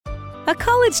A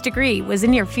college degree was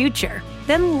in your future.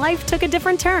 Then life took a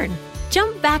different turn.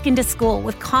 Jump back into school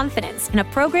with confidence in a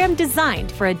program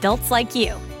designed for adults like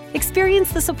you.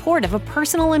 Experience the support of a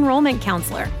personal enrollment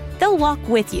counselor. They'll walk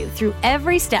with you through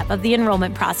every step of the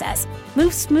enrollment process.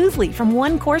 Move smoothly from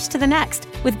one course to the next,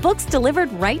 with books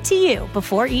delivered right to you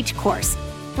before each course.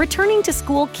 Returning to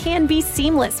school can be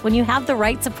seamless when you have the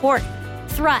right support.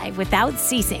 Thrive without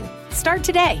ceasing. Start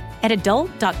today at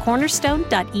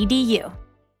adult.cornerstone.edu.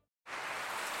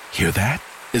 Hear that?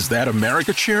 Is that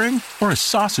America cheering or a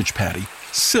sausage patty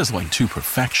sizzling to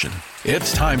perfection?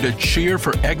 It's time to cheer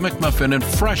for Egg McMuffin and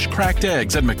fresh cracked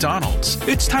eggs at McDonald's.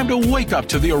 It's time to wake up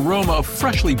to the aroma of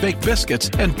freshly baked biscuits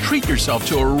and treat yourself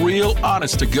to a real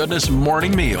honest-to-goodness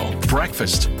morning meal.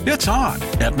 Breakfast, it's on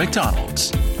at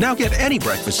McDonald's. Now get any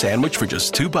breakfast sandwich for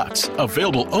just $2.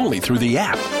 Available only through the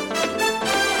app.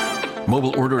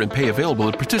 Mobile order and pay available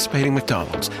at participating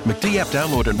McDonald's. McD app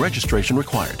download and registration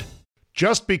required.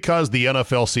 Just because the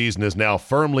NFL season is now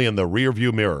firmly in the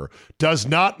rearview mirror does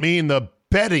not mean the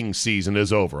betting season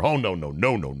is over. Oh, no, no,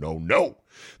 no, no, no, no.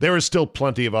 There is still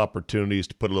plenty of opportunities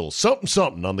to put a little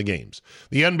something on the games.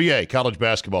 The NBA, college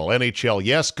basketball, NHL,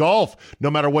 yes, golf. No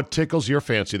matter what tickles your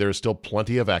fancy, there is still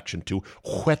plenty of action to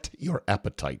whet your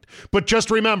appetite. But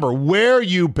just remember, where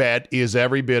you bet is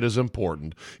every bit as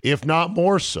important, if not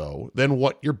more so, than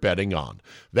what you're betting on.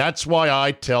 That's why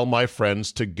I tell my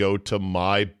friends to go to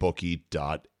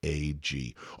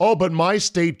mybookie.ag. Oh, but my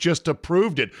state just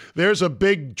approved it. There's a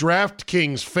big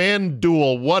DraftKings,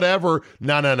 FanDuel, whatever.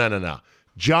 No.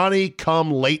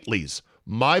 Johnny-come-latelys.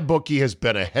 MyBookie has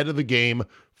been ahead of the game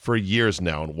for years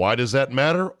now. And why does that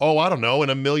matter? Oh, I don't know, in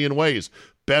a million ways.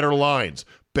 Better lines,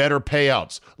 better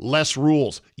payouts, less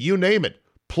rules, you name it.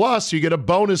 Plus, you get a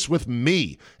bonus with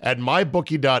me at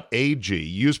mybookie.ag.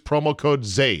 Use promo code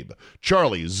ZABE,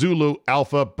 Charlie, Zulu,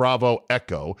 Alpha, Bravo,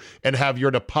 Echo, and have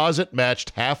your deposit matched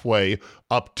halfway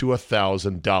up to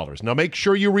 $1,000. Now, make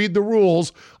sure you read the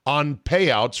rules on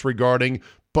payouts regarding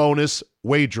bonus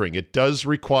wagering. It does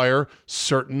require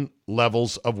certain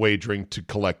levels of wagering to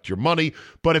collect your money,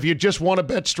 but if you just want to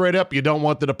bet straight up, you don't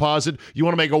want the deposit, you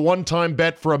want to make a one-time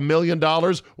bet for $1 million,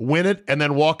 win it, and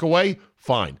then walk away,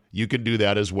 fine. You can do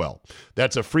that as well.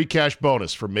 That's a free cash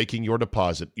bonus for making your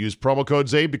deposit. Use promo code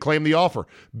ZABE to claim the offer.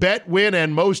 Bet, win,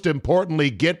 and most importantly,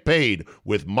 get paid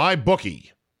with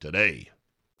MyBookie today.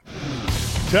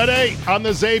 Today on the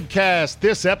Zabecast,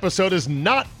 this episode is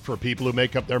not for people who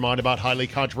make up their mind about highly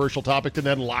controversial topics and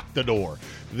then lock the door.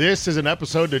 This is an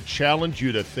episode to challenge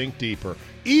you to think deeper,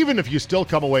 even if you still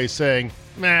come away saying,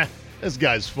 nah, this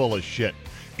guy's full of shit.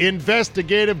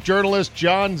 Investigative journalist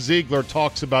John Ziegler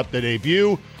talks about the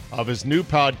debut of his new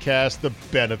podcast, The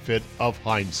Benefit of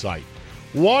Hindsight.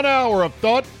 1 hour of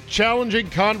thought-challenging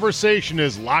conversation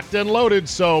is locked and loaded,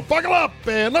 so buckle up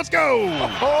and let's go!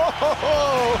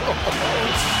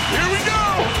 Here we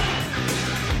go!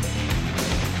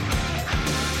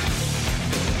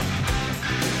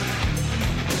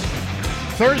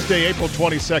 Thursday, April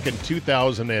 22nd,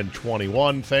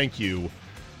 2021. Thank you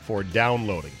for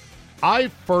downloading. I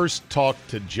first talked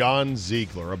to John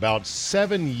Ziegler about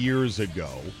 7 years ago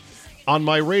on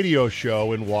my radio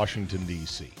show in Washington,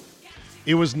 D.C.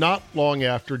 It was not long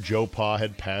after Joe Pa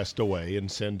had passed away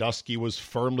and Sandusky was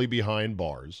firmly behind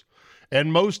bars,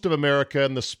 and most of America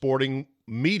and the sporting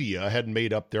media had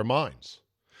made up their minds.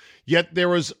 Yet there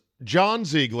was John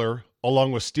Ziegler,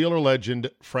 along with Steeler legend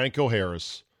Franco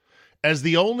Harris, as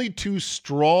the only two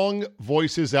strong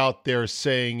voices out there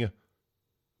saying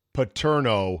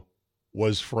Paterno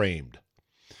was framed.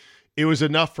 It was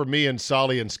enough for me and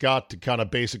Solly and Scott to kind of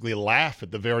basically laugh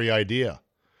at the very idea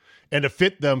and to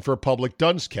fit them for public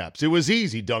dunce caps. It was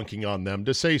easy dunking on them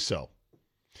to say so.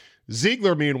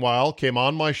 Ziegler, meanwhile, came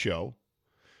on my show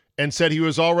and said he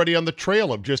was already on the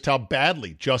trail of just how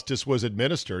badly justice was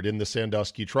administered in the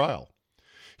Sandusky trial.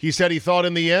 He said he thought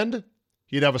in the end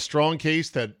he'd have a strong case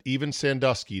that even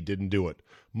Sandusky didn't do it,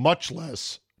 much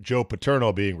less Joe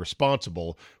Paterno being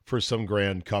responsible for some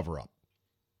grand cover-up.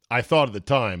 I thought at the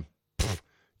time,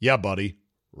 yeah, buddy,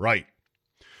 right.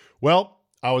 Well,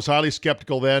 I was highly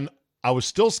skeptical then. I was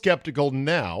still skeptical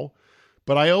now,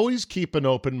 but I always keep an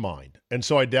open mind. And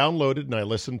so I downloaded and I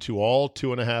listened to all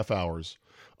 2.5 hours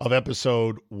of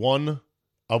episode 1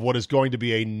 of what is going to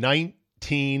be a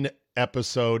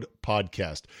 19-episode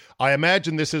podcast. I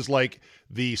imagine this is like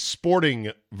the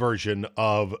sporting version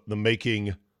of The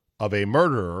Making of a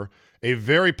Murderer, a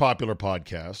very popular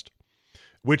podcast,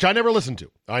 which I never listened to.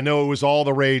 I know it was all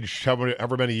the rage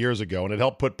however many years ago, and it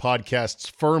helped put podcasts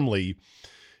firmly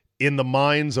in the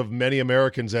minds of many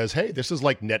Americans as, hey, this is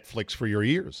like Netflix for your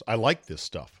ears. I like this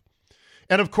stuff.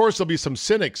 And of course, there'll be some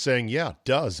cynics saying, yeah,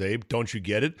 duh, Abe, don't you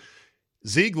get it?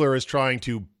 Ziegler is trying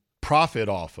to profit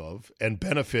off of and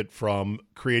benefit from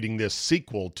creating this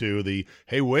sequel to the,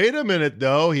 hey, wait a minute,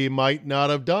 though, he might not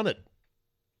have done it.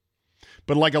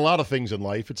 But like a lot of things in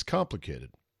life, it's complicated.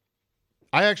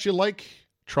 I actually like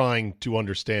trying to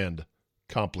understand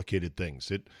complicated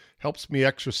things. It helps me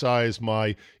exercise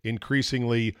my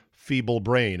increasingly feeble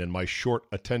brain and my short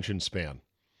attention span.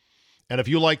 And if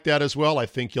you like that as well, I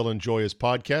think you'll enjoy his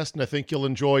podcast, and I think you'll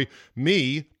enjoy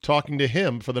me talking to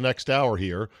him for the next hour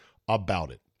here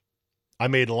about it. I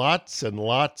made lots and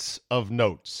lots of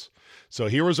notes. So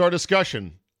here is our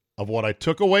discussion of what I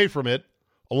took away from it,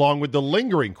 along with the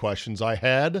lingering questions I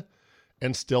had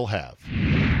and still have.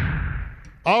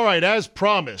 All right, as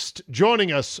promised,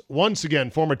 joining us once again,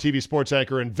 former TV sports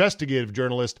anchor, investigative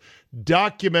journalist,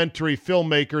 documentary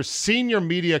filmmaker, senior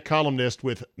media columnist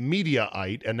with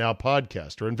Mediaite, and now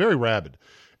podcaster, and very rabid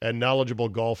and knowledgeable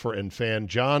golfer and fan,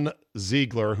 John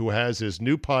Ziegler, who has his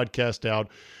new podcast out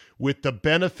with the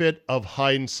benefit of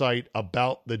hindsight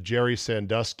about the Jerry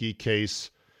Sandusky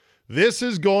case. This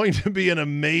is going to be an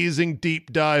amazing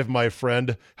deep dive, my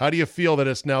friend. How do you feel that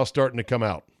it's now starting to come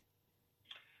out?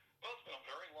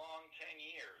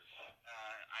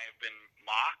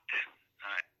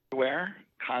 Everywhere,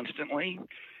 constantly.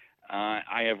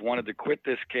 I have wanted to quit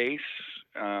this case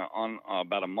on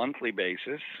about a monthly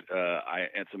basis.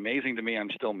 It's amazing to me I'm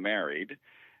still married.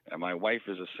 My wife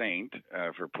is a saint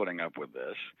for putting up with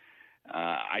this.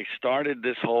 I started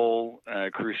this whole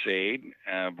crusade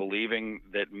believing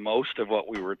that most of what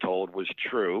we were told was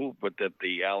true, but that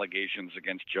the allegations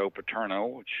against Joe Paterno,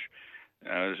 which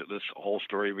this whole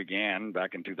story began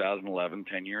back in 2011,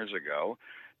 10 years ago,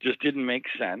 just didn't make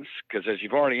sense because, as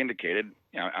you've already indicated,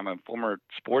 I'm a former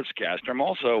sportscaster. I'm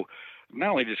also not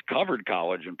only just covered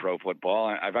college and pro football,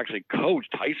 I've actually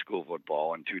coached high school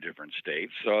football in 2 different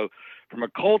states. So from a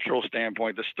cultural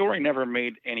standpoint, the story never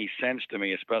made any sense to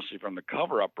me, especially from the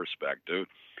cover-up perspective.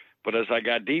 But as I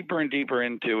got deeper and deeper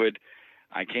into it,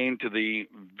 I came to the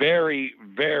very,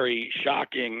 very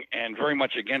shocking and very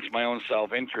much against my own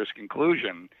self-interest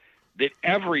conclusion that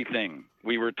everything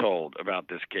we were told about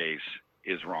this case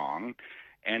is wrong,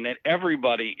 and that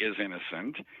everybody is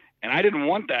innocent. And I didn't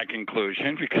want that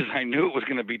conclusion because I knew it was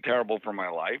going to be terrible for my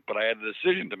life, but I had a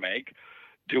decision to make.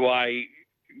 Do I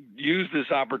use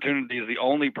this opportunity as the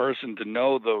only person to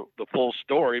know the full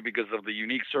story because of the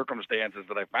unique circumstances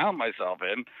that I found myself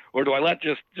in, or do I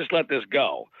just let this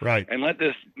go? Right. And let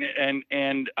this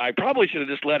and I probably should have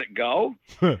just let it go.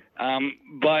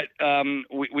 But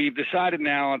we've decided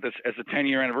now as the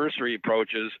 10-year anniversary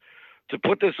approaches, to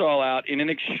put this all out in an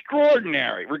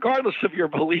extraordinary, regardless of your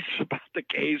beliefs about the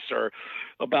case or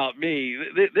about me,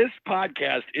 this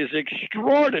podcast is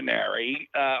extraordinary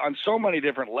on so many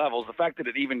different levels. The fact that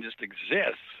it even just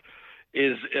exists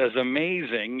is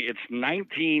amazing. It's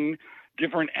 19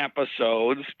 different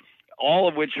episodes, all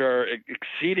of which are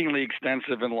exceedingly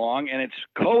extensive and long, and it's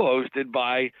co-hosted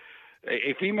by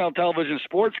a female television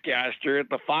sportscaster at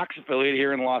the Fox affiliate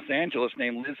here in Los Angeles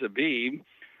named Liz Habib,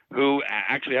 who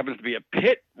actually happens to be a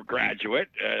Pitt graduate,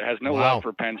 has no love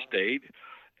for Penn State,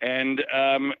 and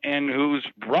whose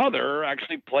brother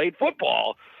actually played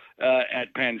football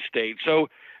at Penn State. So,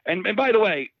 and by the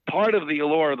way, part of the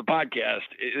allure of the podcast,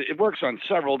 it works on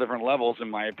several different levels, in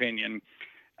my opinion.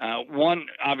 One,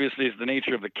 obviously, is the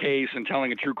nature of the case and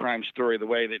telling a true crime story the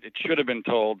way that it should have been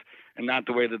told and not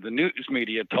the way that the news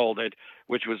media told it,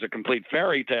 which was a complete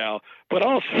fairy tale. But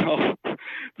also,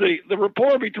 the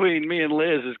rapport between me and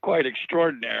Liz is quite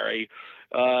extraordinary.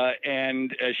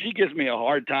 And she gives me a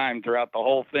hard time throughout the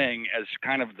whole thing as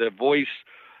kind of the voice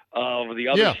of the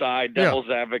other side, devil's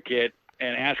advocate,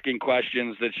 and asking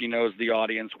questions that she knows the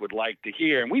audience would like to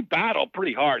hear. And we battle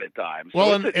pretty hard at times.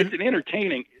 Well, so it's an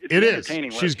entertaining. It is.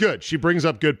 She's good. She brings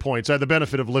up good points. I had the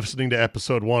benefit of listening to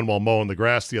episode 1 while mowing the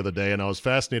grass the other day, and I was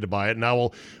fascinated by it. And I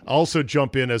will also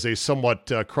jump in as a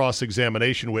somewhat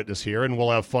cross-examination witness here, and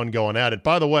we'll have fun going at it.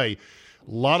 By the way,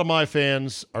 a lot of my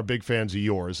fans are big fans of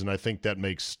yours, and I think that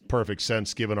makes perfect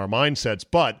sense given our mindsets.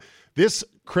 But this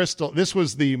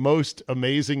was the most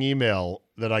amazing email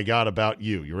that I got about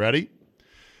you. You ready?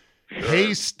 Sure.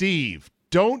 Hey, Steve,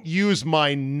 don't use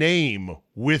my name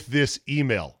with this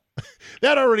email.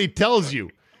 That already tells you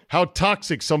how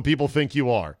toxic some people think you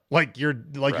are. Like you're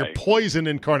poison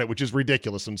incarnate, which is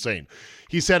ridiculous, insane.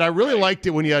 He said, I really liked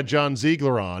it when you had John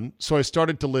Ziegler on, so I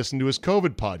started to listen to his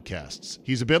COVID podcasts.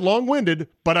 He's a bit long-winded,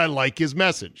 but I like his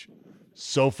message.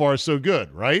 So far, so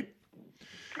good, right?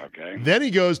 Okay. Then he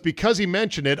goes, because he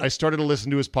mentioned it, I started to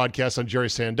listen to his podcast on Jerry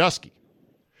Sandusky.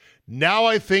 Now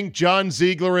I think John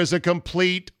Ziegler is a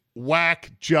complete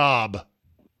whack job.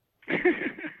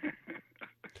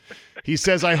 He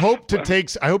says, I hope you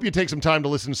take some time to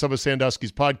listen to some of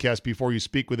Sandusky's podcasts before you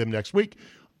speak with him next week.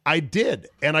 I did,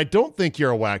 and I don't think you're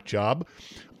a whack job.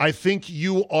 I think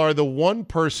you are the one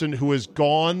person who has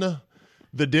gone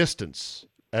the distance,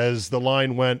 as the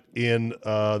line went in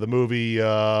the movie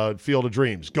Field of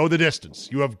Dreams. Go the distance.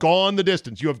 You have gone the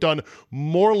distance. You have done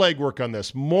more legwork on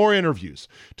this, more interviews,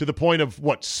 to the point of,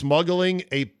 smuggling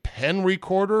a Penn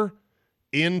recorder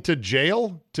into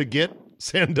jail to get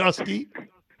Sandusky?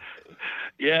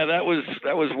 Yeah, that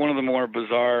was one of the more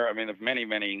bizarre, of many,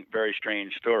 many very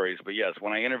strange stories. But yes,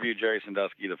 when I interviewed Jerry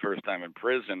Sandusky the first time in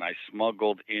prison, I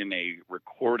smuggled in a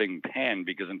recording pen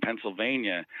because in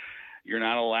Pennsylvania, you're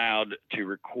not allowed to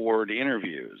record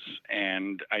interviews.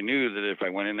 And I knew that if I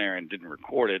went in there and didn't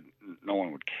record it, no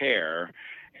one would care.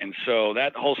 And so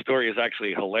that whole story is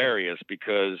actually hilarious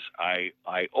because I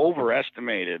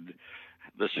overestimated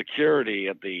the security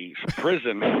at the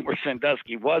prison where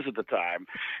Sandusky was at the time,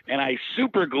 and I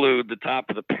super glued the top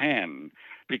of the pen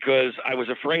because I was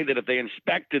afraid that if they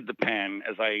inspected the pen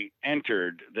as I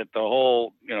entered, that the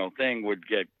whole thing would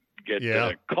get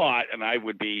caught and I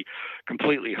would be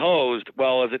completely hosed.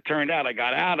 Well, as it turned out, I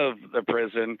got out of the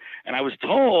prison and I was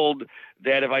told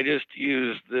that if I just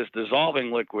used this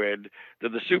dissolving liquid, that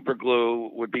the super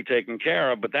glue would be taken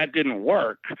care of, but that didn't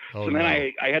work. Then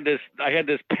I had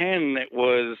this pen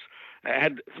that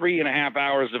had 3.5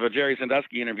 hours of a Jerry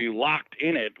Sandusky interview locked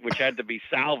in it, which had to be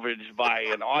salvaged by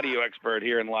an audio expert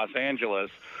here in Los Angeles.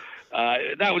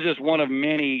 That was just one of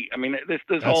many.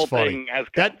 This whole thing has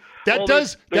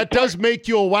that does make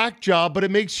you a whack job, but it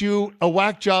makes you a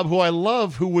whack job who I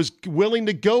love, who was willing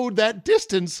to go that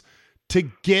distance to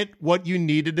get what you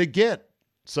needed to get.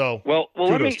 So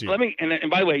let me and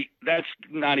by the way, that's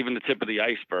not even the tip of the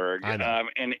iceberg. I know.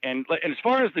 And as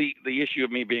far as the issue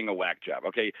of me being a whack job,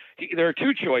 okay, there are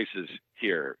two choices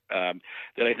here that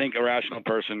I think a rational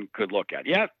person could look at.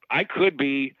 Yeah, I could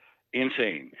be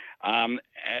insane.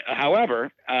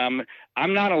 However, I'm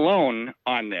not alone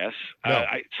on this. No.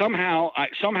 Somehow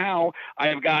I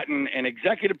have gotten an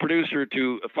executive producer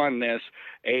to fund this,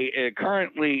 a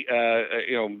currently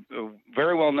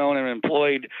very well known and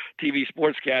employed TV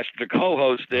sportscaster to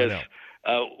co-host this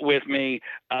with me.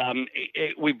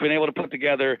 We've been able to put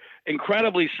together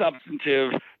incredibly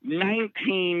substantive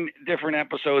 19 different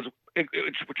episodes.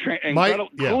 It's incredible,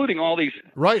 including all these,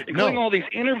 all these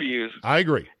interviews. I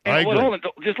agree. Hold on,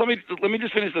 just let me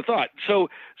just finish the thought. So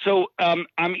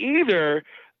I'm either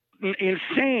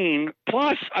insane,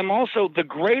 plus I'm also the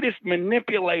greatest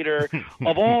manipulator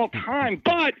of all time,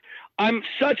 but I'm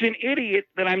such an idiot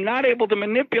that I'm not able to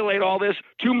manipulate all this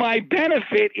to my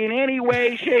benefit in any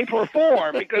way, shape, or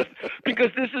form because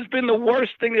this has been the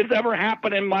worst thing that's ever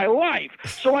happened in my life.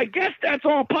 So I guess that's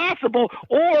all possible.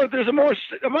 Or there's a much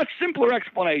simpler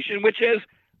explanation, which is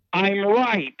I'm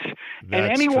right. And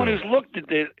anyone who's looked at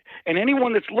this, and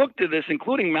anyone that's looked at this,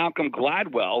 including Malcolm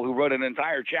Gladwell, who wrote an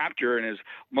entire chapter in his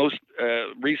most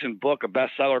recent book, a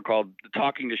bestseller called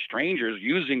Talking to Strangers,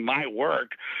 using my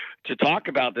work to talk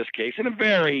about this case in a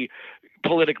very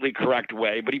politically correct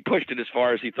way, but he pushed it as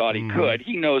far as he thought he could.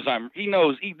 He knows I'm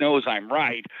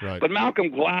right. But Malcolm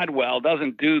Gladwell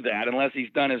doesn't do that unless he's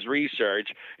done his research.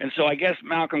 And so I guess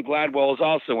Malcolm Gladwell is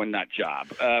also a nut job.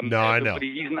 No, I know. But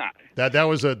he's not. That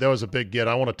was a big get.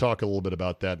 I want to talk a little bit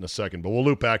about that in a second, but we'll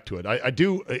loop back to it.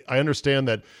 I understand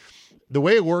that the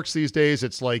way it works these days,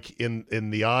 it's like in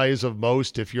the eyes of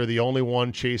most, if you're the only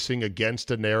one chasing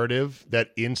against a narrative,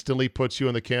 that instantly puts you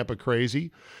in the camp of crazy.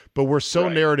 But we're so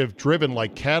narrative driven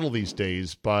like cattle these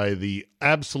days by the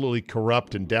absolutely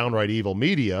corrupt and downright evil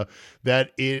media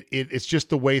that it's just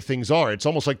the way things are. It's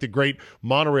almost like the great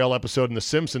monorail episode in The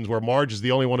Simpsons where Marge is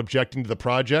the only one objecting to the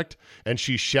project and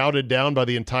she's shouted down by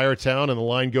the entire town, and the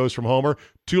line goes from Homer,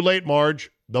 "Too late,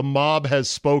 Marge, the mob has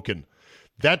spoken."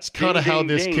 That's kind of how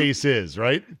this case is,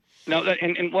 right? No,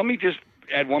 and let me just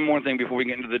add one more thing before we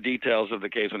get into the details of the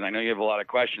case, and I know you have a lot of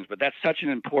questions, but that's such an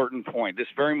important point. This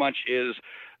very much is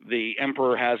the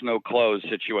emperor has no clothes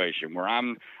situation, where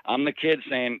I'm the kid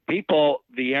saying, people,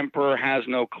 the emperor has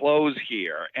no clothes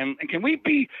here. And can we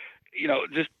be,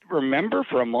 just remember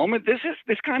for a moment,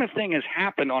 this kind of thing has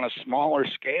happened on a smaller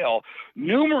scale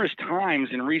numerous times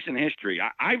in recent history.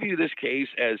 I view this case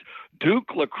as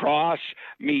Duke Lacrosse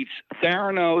meets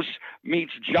Theranos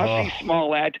meets Jussie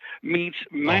Smollett meets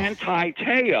Manti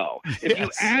Te'o. If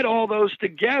you add all those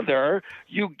together,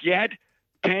 you get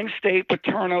Penn State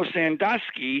Paterno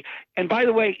Sandusky. And by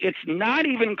the way, it's not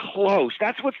even close.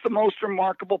 That's what's the most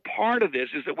remarkable part of this,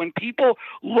 is that when people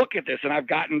look at this, and I've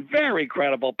gotten very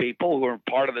credible people who are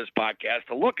part of this podcast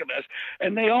to look at this,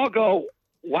 and they all go,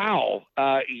 wow,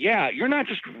 you're not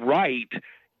just right.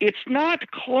 It's not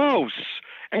close.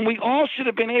 And we all should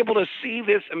have been able to see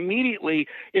this immediately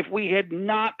if we had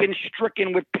not been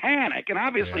stricken with panic. And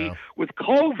obviously with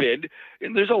COVID,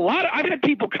 there's a lot I've had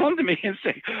people come to me and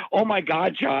say, oh my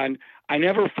God, John, I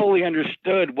never fully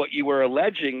understood what you were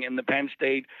alleging in the Penn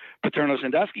State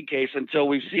Paterno-Sandusky case until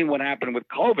we've seen what happened with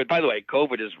COVID. By the way,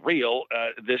 COVID is real.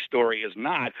 This story is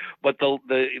not. But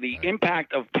the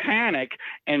impact of panic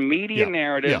and media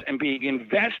narratives and being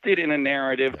invested in a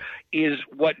narrative is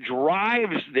what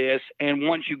drives this. And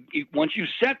once you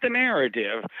set the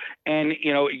narrative, and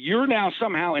you're now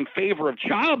somehow in favor of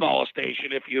child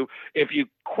molestation, if you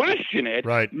question it,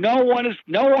 no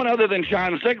one other than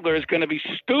John Ziegler is going to be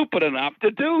stupid enough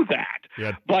to do that.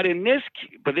 Yeah. But in this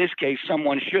case,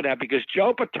 someone should have, because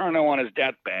Joe Paterno on his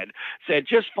deathbed said,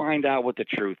 just find out what the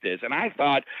truth is. And I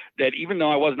thought that even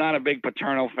though I was not a big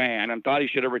Paterno fan and thought he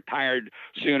should have retired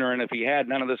sooner, and if he had,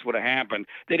 none of this would have happened,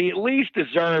 that he at least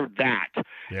deserved that.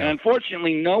 Yeah. And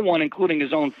unfortunately, no one, including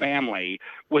his own family,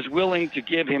 was willing to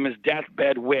give him his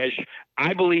deathbed wish.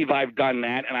 I believe I've done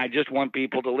that, and I just want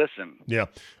people to listen. Yeah.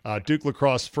 Duke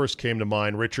lacrosse first came to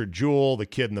mind. Richard Jewell, the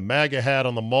kid in the MAGA hat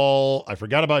on the mall. I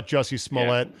forgot about Jussie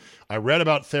Smollett. Yeah. I read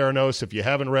about Theranos. If you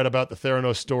haven't read about the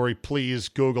Theranos story, please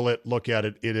Google it, look at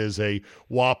it. It is a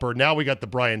whopper. Now we got the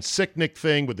Brian Sicknick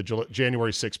thing with the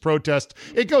January 6th protest.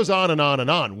 It goes on and on and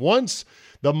on. Once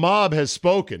the mob has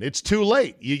spoken, it's too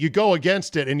late. You go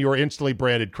against it, and you're instantly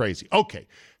branded crazy. Okay.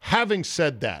 Having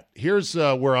said that, here's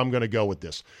where I'm going to go with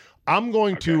this. I'm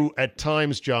going to, at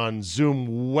times, John,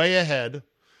 zoom way ahead,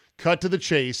 cut to the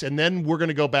chase, and then we're going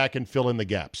to go back and fill in the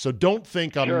gaps. So don't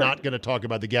think I'm not going to talk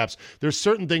about the gaps. There's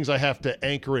certain things I have to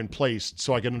anchor in place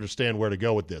so I can understand where to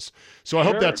go with this. So I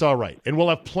hope that's all right. And we'll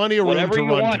have plenty of room to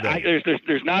run today.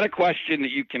 There's not a question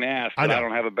that you can ask that I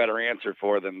don't have a better answer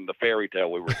for than the fairy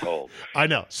tale we were told. I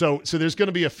know. So there's going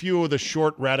to be a few of the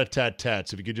short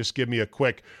rat-a-tat-tats. If you could just give me a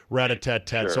quick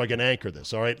rat-a-tat-tat so I can anchor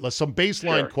this, all right? Some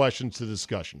baseline questions to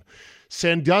discussion.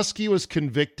 Sandusky was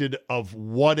convicted of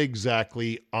what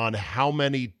exactly on how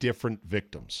many different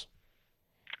victims?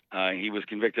 He was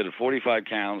convicted of 45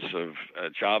 counts of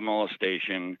child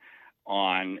molestation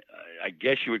on, I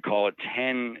guess you would call it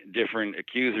 10 different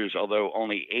accusers, although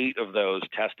only 8 of those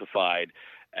testified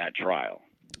at trial.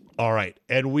 All right.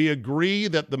 And we agree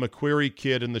that the McQuarrie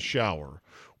kid in the shower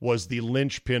was the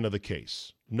linchpin of the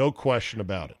case. No question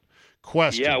about it.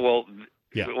 Question. Yeah,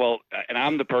 well, and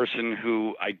I'm the person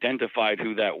who identified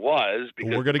who that was,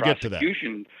 because we're going to get to that.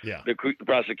 The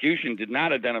prosecution did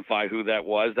not identify who that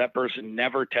was. That person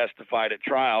never testified at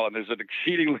trial, and there's an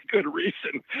exceedingly good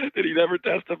reason that he never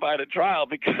testified at trial,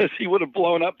 because he would have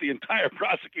blown up the entire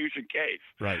prosecution case.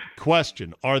 Right.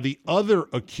 Question. Are the other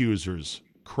accusers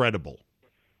credible?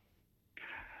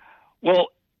 Well,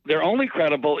 they're only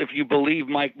credible if you believe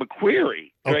Mike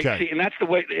McQuarrie. Right? Okay. See, and that's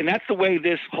the way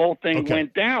this whole thing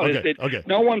went down. Is that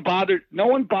no one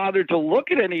bothered to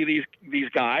look at any of these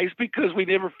guys, because we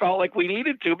never felt like we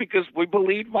needed to, because we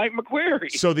believed Mike McQuarrie.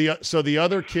 So the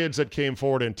other kids that came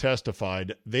forward and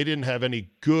testified, they didn't have any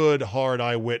good hard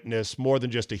eyewitness, more than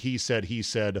just a he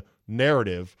said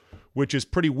narrative, which is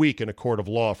pretty weak in a court of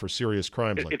law for serious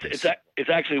crimes like this. It's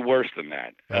actually worse than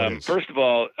that. First of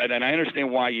all, and I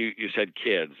understand why you said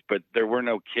kids, but there were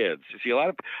no kids. You see,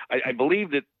 I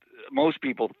believe that most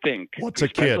people think what's a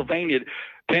kid?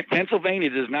 Pennsylvania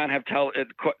does not have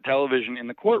television in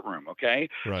the courtroom, okay?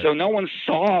 Right. So no one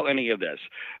saw any of this.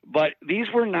 But these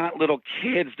were not little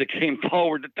kids that came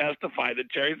forward to testify that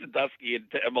Jerry Sandusky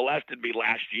had molested me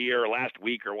last year or last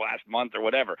week or last month or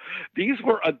whatever. These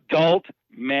were adult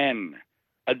men.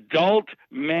 At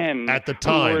the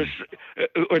time.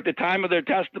 Or at the time of their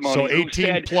testimony. So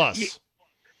 18 plus.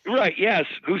 Right, yes,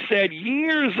 who said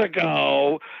years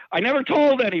ago, I never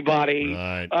told anybody,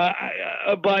 right.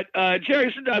 But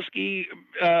Jerry Sandusky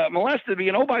molested me.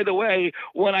 And oh, by the way,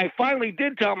 when I finally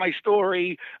did tell my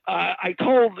story, I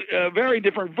told very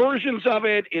different versions of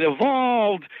it. It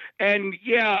evolved. And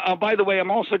by the way, I'm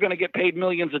also going to get paid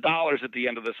millions of dollars at the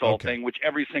end of this whole thing, which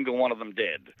every single one of them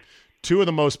did. Two of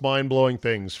the most mind-blowing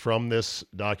things from this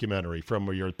documentary,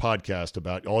 from your podcast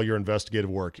about all your investigative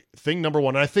work. Thing number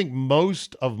one, I think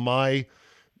most of my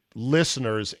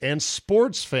listeners and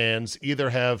sports fans either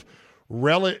have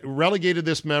relegated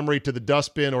this memory to the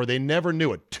dustbin or they never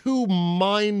knew it. Two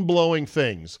mind-blowing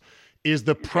things is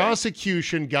the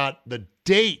prosecution got the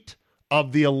date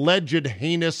of the alleged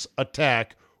heinous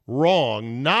attack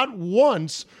wrong, not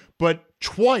once, but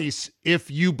twice if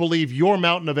you believe your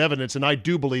mountain of evidence, and I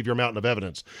do believe your mountain of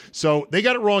evidence. So they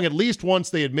got it wrong at least once,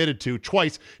 they admitted to,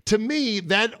 twice. To me,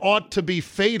 that ought to be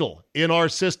fatal in our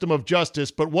system of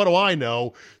justice, but what do I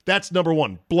know? That's number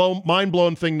one.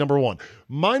 Mind-blowing thing number one.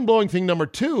 Mind-blowing thing number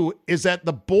two is that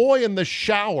the boy in the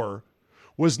shower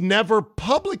was never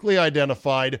publicly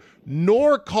identified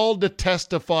nor called to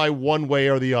testify one way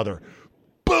or the other.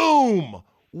 Boom!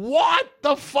 What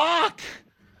the fuck?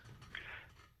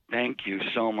 Thank you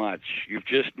so much. You've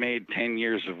just made 10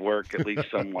 years of work at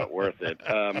least somewhat worth it.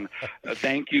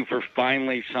 Thank you for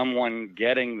finally someone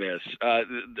getting this.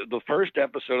 The first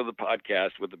episode of the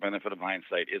podcast, with the benefit of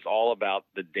hindsight, is all about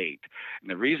the date.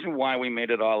 And the reason why we made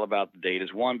it all about the date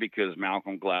is, one, because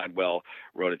Malcolm Gladwell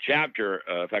wrote a chapter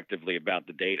effectively about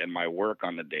the date and my work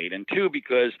on the date, and two,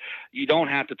 because you don't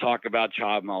have to talk about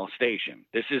child molestation.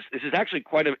 This is actually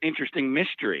quite an interesting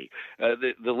mystery.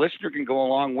 The listener can go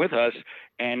along with us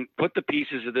and put the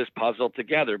pieces of this puzzle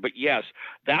together. But yes,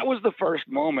 that was the first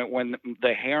moment when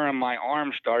the hair on my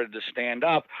arm started to stand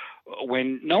up,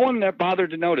 when no one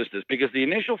bothered to notice this, because the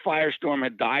initial firestorm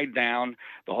had died down.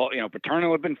 The whole,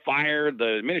 Paterno had been fired.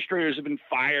 The administrators had been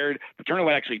fired. Paterno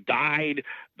had actually died.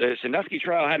 The Sandusky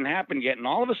trial hadn't happened yet. And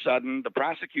all of a sudden, the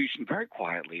prosecution very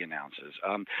quietly announces,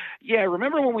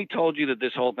 remember when we told you that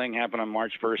this whole thing happened on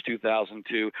March 1st,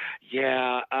 2002?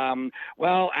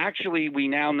 Well, actually, we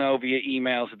now know via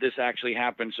emails that this actually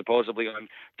happened supposedly on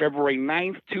February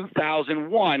 9th,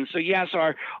 2001. So yes,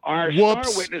 our star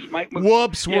witness, Mike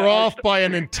we're off by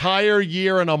an entire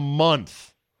year and a month.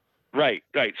 Right.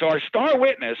 So our star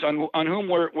witness on whom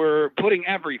we're putting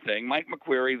everything, Mike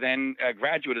McQuarrie, then a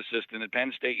graduate assistant at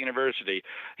Penn State University,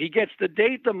 he gets the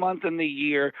date, the month, and the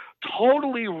year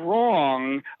totally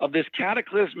wrong of this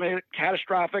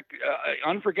catastrophic,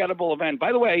 unforgettable event.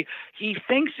 By the way, he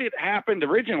thinks it happened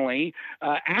originally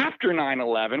after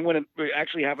 9/11, when it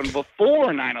actually happened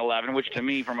before 9/11, which to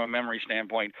me, from a memory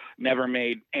standpoint, never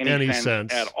made any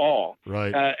sense at all.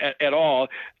 Right. At all.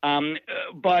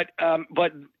 But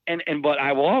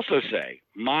I will also say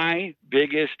my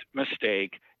biggest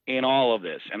mistake in all of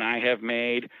this, and I have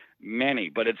made many,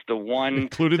 but it's the one,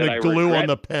 including that the I glue regret. on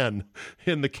the pen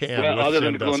in the can. Well, other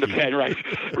than the glue on the pen, right.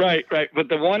 But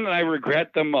the one that I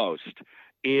regret the most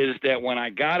is that when I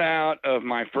got out of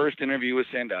my first interview with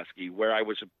Sandusky, where I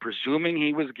was presuming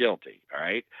he was guilty, all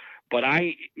right, but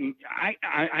I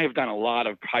have done a lot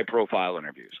of high-profile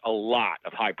interviews,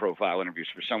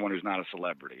 for someone who's not a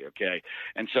celebrity, okay?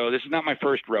 And so this is not my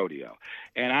first rodeo.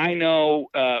 And I know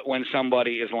when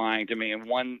somebody is lying to me and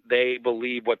when they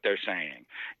believe what they're saying.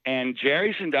 And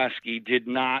Jerry Sandusky did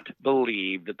not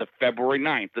believe that the February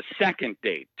 9th, the second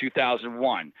date,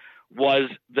 2001, was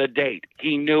the date.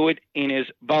 He knew it in his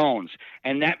bones.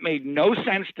 And that made no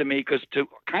sense to me, because to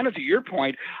your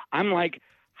point, I'm like,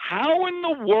 how in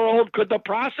the world could the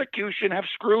prosecution have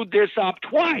screwed this up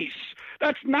twice?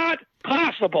 That's not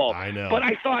possible. I know. But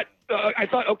I thought,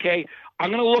 okay,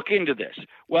 I'm going to look into this.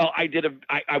 Well, I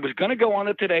was going to go on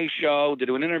the Today Show to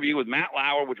do an interview with Matt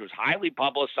Lauer, which was highly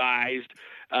publicized,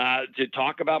 to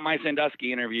talk about my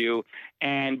Sandusky interview.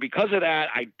 And because of that,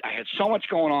 I had so much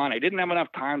going on. I didn't have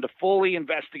enough time to fully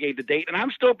investigate the date. And I'm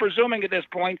still presuming at this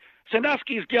point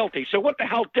Sandusky is guilty. So what the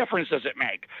hell difference does it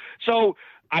make? So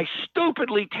I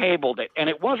stupidly tabled it. And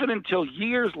it wasn't until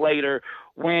years later,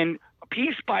 when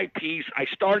piece by piece, I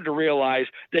started to realize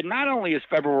that not only is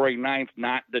February 9th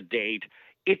not the date,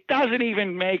 it doesn't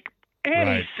even make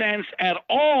any sense at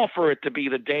all for it to be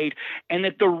the date, and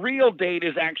that the real date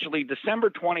is actually December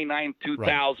 29th,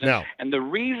 2000. Now, and the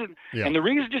reason,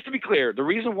 just to be clear, the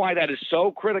reason why that is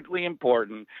so critically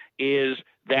important is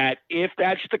that if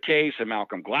that's the case, and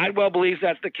Malcolm Gladwell believes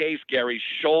that's the case, Gary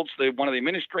Schultz, one of the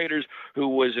administrators who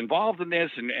was involved in this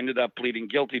and ended up pleading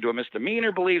guilty to a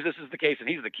misdemeanor, believes this is the case, and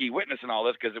he's the key witness in all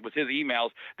this because it was his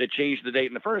emails that changed the date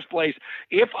in the first place.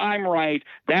 If I'm right,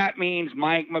 that means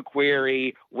Mike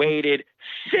McQuarrie waited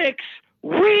 6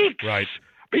 weeks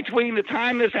between the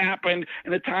time this happened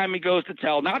and the time he goes to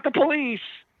tell, not the police,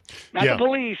 the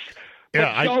police.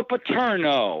 Joe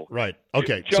Paterno. Right.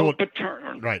 Okay. Joe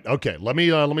Paterno. Right. Okay. Let me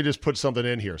just put something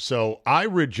in here. So I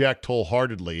reject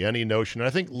wholeheartedly any notion. And I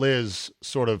think Liz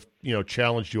sort of,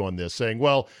 challenged you on this, saying,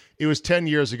 well, it was 10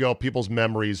 years ago. People's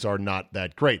memories are not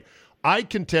that great. I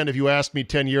contend if you asked me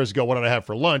 10 years ago what did I have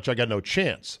for lunch, I got no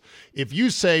chance. If you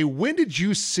say, when did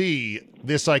you see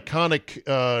this iconic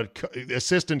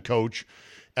assistant coach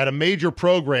at a major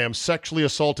program sexually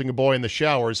assaulting a boy in the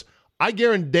showers, I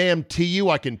guarantee you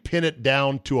I can pin it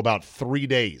down to about 3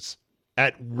 days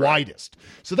at widest.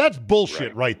 So that's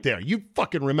bullshit right there. You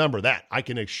fucking remember that. I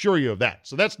can assure you of that.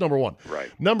 So that's number one.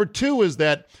 Right. Number two is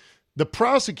that The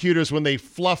prosecutors, when they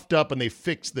fluffed up and they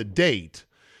fixed the date,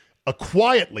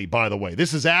 quietly, by the way,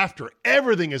 this is after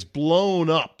everything is blown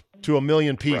up to a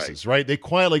million pieces, right? They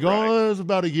quietly go, oh, it was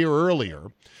about a year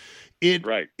earlier.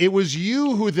 It was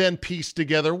you who then pieced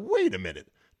together, wait a minute,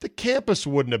 the campus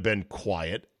wouldn't have been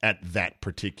quiet at that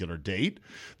particular date.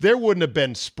 There wouldn't have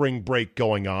been spring break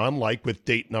going on, like with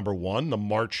date number 1, the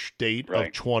March date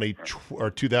of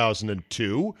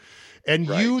 2002. And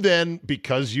you then,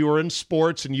 because you are in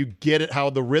sports and you get it,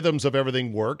 how the rhythms of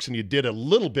everything works, and you did a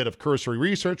little bit of cursory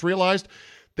research, realized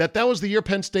that was the year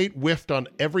Penn State whiffed on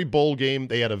every bowl game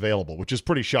they had available, which is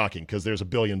pretty shocking because there's a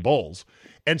billion bowls.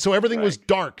 And so everything was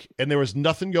dark and there was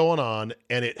nothing going on,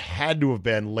 and it had to have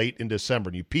been late in December.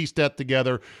 And you pieced that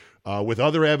together with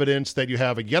other evidence that you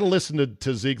have. And you got to listen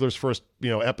to Ziegler's first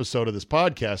episode of this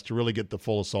podcast to really get the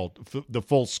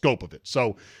full scope of it.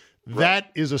 So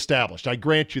that is established. I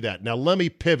grant you that. Now let me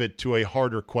pivot to a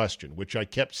harder question, which I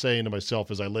kept saying to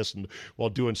myself as I listened while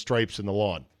doing stripes in the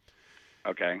lawn.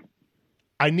 Okay.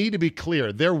 I need to be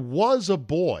clear. There was a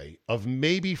boy of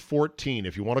maybe 14,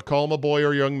 if you want to call him a boy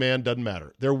or a young man, doesn't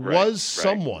matter. There was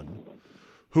someone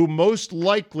who most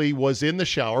likely was in the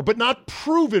shower, but not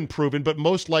proven, but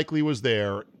most likely was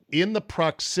there in the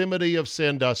proximity of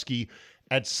Sandusky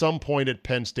at some point at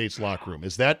Penn State's locker room.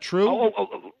 Is that true?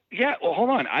 Yeah. Well,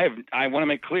 hold on. I want to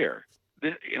make clear.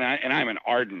 And I'm an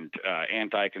ardent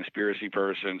anti-conspiracy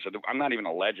person, so I'm not even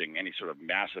alleging any sort of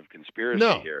massive conspiracy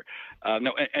here.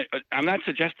 No, I'm not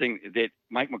suggesting that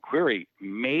Mike McQuarrie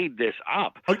made this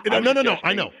up. No.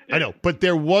 I know. But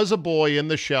there was a boy in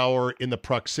the shower in the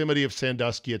proximity of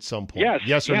Sandusky at some point.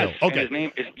 Yes or no? Okay. And his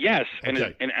name is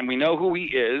and we know who he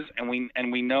is, and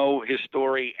we know his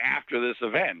story after this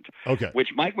event. Okay. Which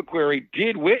Mike McQuarrie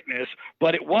did witness,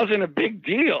 but it wasn't a big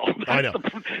deal. I know.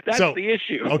 That's the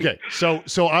issue. Okay.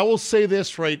 So I will say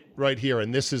this right here,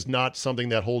 and this is not something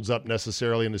that holds up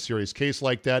necessarily in a serious case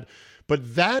like that,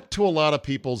 but that to a lot of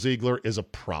people, Ziegler, is a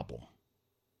problem.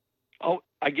 Oh,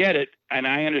 I get it, and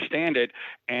I understand it,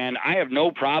 and I have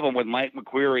no problem with Mike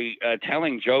McQuarrie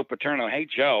telling Joe Paterno, hey,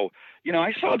 Joe,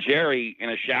 I saw Jerry in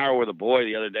a shower with a boy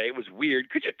the other day. It was weird.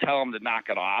 Could you tell him to knock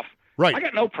it off? Right. I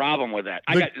got no problem with that.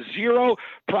 I got zero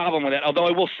problem with that, although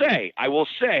I will say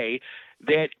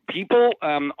that people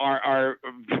are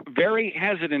very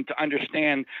hesitant to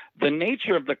understand the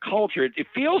nature of the culture. It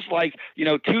feels like,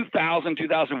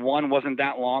 2001 wasn't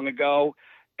that long ago.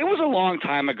 It was a long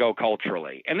time ago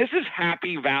culturally. And this is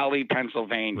Happy Valley,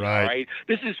 Pennsylvania, right?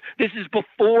 This is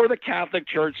before the Catholic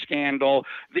Church scandal.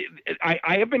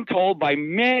 I have been told by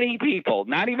many people,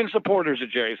 not even supporters of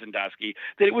Jerry Sandusky,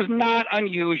 that it was not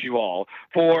unusual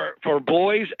for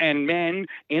boys and men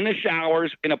in the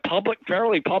showers in a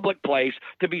fairly public place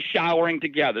to be showering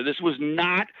together. This was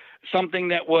not something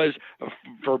that was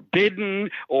forbidden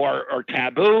or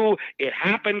taboo. It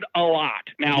happened a lot.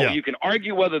 Now, you can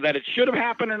argue whether that it should have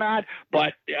happened or not,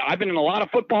 but I've been in a lot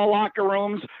of football locker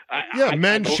rooms.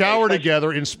 Men shower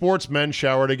together. In sports, men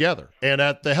shower together. And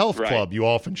at the health club, you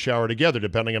often shower together,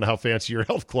 depending on how fancy your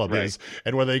health club is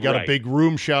and whether they got a big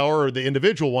room shower or the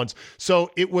individual ones.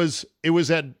 So it was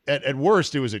at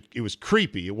worst, it was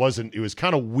creepy. It was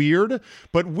kind of weird,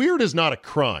 but weird is not a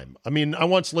crime. I mean, I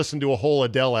once listened to a whole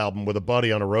Adele album with a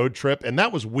buddy on a road trip, and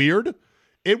that was weird.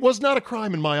 It was not a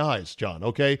crime in my eyes, John,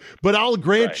 okay? But I'll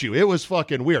grant you, it was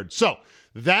fucking weird. So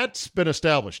that's been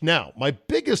established. Now, my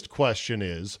biggest question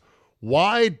is,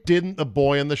 why didn't the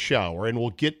boy in the shower, and we'll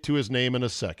get to his name in a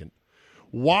second,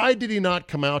 why did he not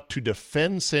come out to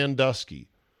defend Sandusky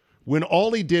when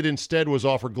all he did instead was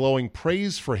offer glowing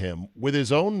praise for him with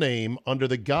his own name under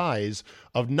the guise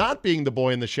of not being the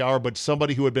boy in the shower, but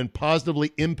somebody who had been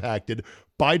positively impacted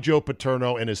by Joe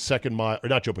Paterno and his second mile, or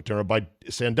not Joe Paterno, by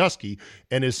Sandusky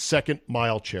and his second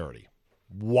mile charity?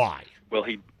 Why? Well,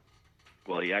 he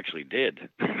actually did.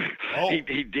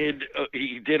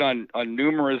 He did on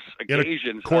numerous occasions.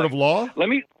 In a court of law? Let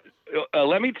me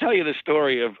tell you the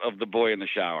story of the boy in the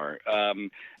shower.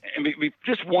 And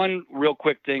just one real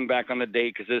quick thing back on the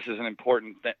date, because this is an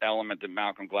important element that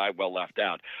Malcolm Gladwell left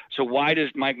out. So why does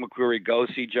Mike McQuarrie go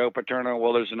see Joe Paterno?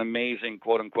 Well, there's an amazing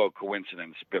quote-unquote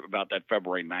coincidence about that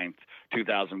February 9th,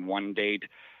 2001 date.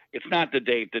 It's not the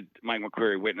date that Mike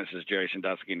McQuarrie witnesses Jerry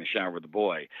Sandusky in the shower with the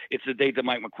boy. It's the date that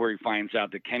Mike McQuarrie finds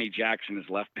out that Kenny Jackson has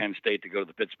left Penn State to go to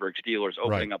the Pittsburgh Steelers,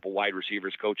 opening up a wide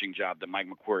receivers coaching job that Mike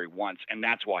McQuarrie wants, and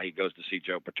that's why he goes to see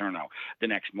Joe Paterno the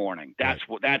next morning. That's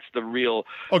the real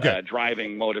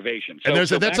driving motivation. So,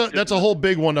 and that's a whole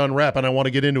big one to unwrap, and I want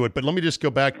to get into it. But let me just go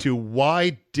back to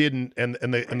why didn't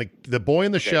the boy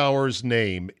in the shower's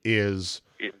name is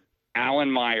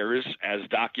Alan Myers, as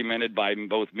documented by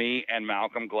both me and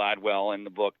Malcolm Gladwell in the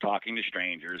book Talking to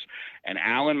Strangers. And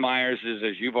Alan Myers is,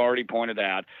 as you've already pointed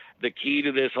out, the key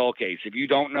to this whole case. If you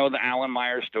don't know the Alan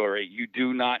Myers story, you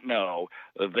do not know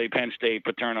the Penn State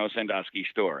Paterno Sandusky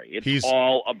story. It's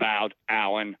all about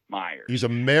Alan Myers. He's a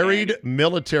married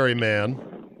military man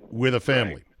with a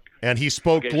family. Right. And he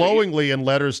spoke glowingly in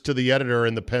letters to the editor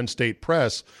in the Penn State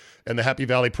Press and the Happy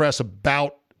Valley Press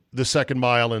about the second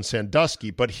mile in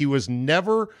Sandusky, but he was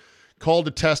never called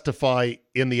to testify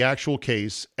in the actual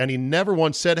case, and he never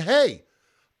once said, hey,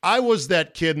 I was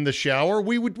that kid in the shower.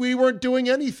 We weren't doing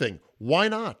anything. Why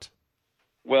not?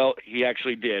 Well, he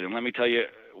actually did, and let me tell you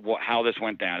how this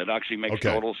went down. It actually makes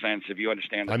total sense if you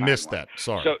understand the timeline. I missed that.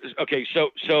 Sorry.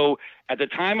 So at the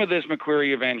time of this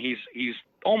McQuarrie event, he's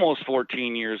almost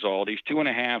 14 years old. He's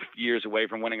 2.5 years away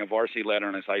from winning a varsity letter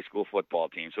on his high school football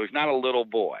team. So he's not a little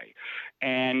boy.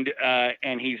 And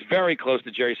he's very close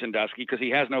to Jerry Sandusky because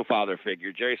he has no father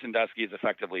figure. Jerry Sandusky is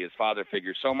effectively his father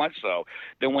figure, so much so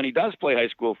that when he does play high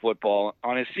school football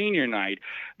on his senior night,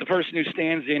 the person who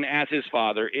stands in as his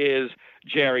father is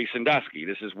Jerry Sandusky.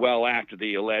 This is well after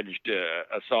the alleged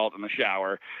assault in the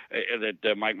shower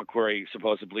that Mike McQuarrie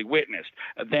supposedly witnessed.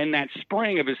 Then that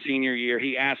spring of his senior year,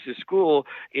 he asked his school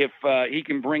if he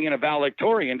can bring in a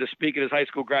valedictorian to speak at his high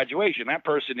school graduation. That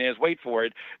person is, wait for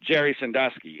it, Jerry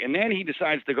Sandusky. And then he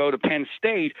decides to go to Penn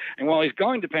State, and while he's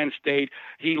going to Penn State,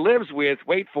 he lives with,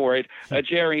 wait for it,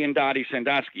 Jerry and Dottie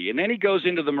Sandusky. And then he goes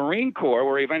into the Marine Corps,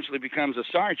 where he eventually becomes a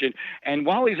sergeant. And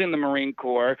while he's in the Marine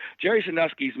Corps, Jerry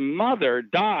Sandusky's mother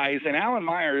dies, and Alan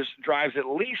Myers drives at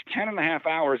least 10.5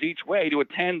 hours each way to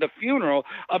attend the funeral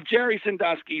of Jerry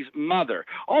Sandusky's mother.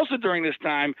 Also during this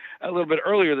time, a little bit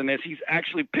earlier than this, he's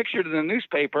actually pictured in the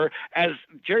newspaper as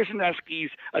Jerry Sandusky's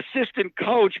assistant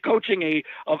coach coaching a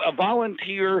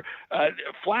volunteer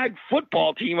flag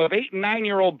football team of 8- and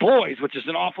 9-year-old boys, which is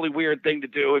an awfully weird thing to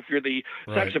do if you're the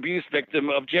sex abuse victim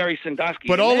of Jerry Sandusky.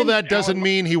 But all of that doesn't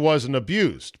mean he wasn't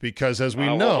abused, because as we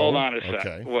know... Well, hold on a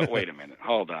second. Wait a minute.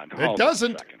 Hold on. It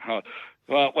doesn't.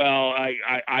 Well,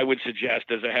 I would suggest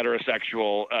as a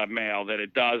heterosexual male that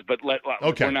it does, but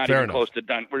we're not even close to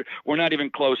done. We're not even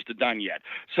close to done yet.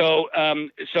 So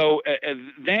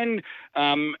then,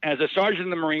 as a sergeant in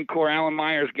the Marine Corps, Alan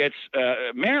Myers gets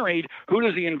married. Who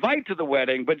does he invite to the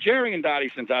wedding? But Jerry and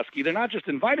Dottie Sandusky. They're not just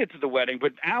invited to the wedding,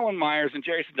 but Alan Myers and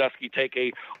Jerry Sandusky take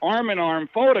a arm-in-arm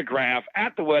photograph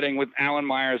at the wedding with Alan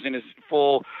Myers in his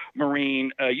full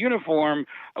Marine uniform,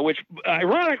 which,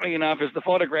 ironically enough, is the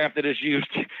photograph that is used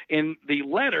in the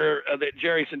letter that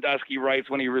Jerry Sandusky writes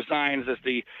when he resigns as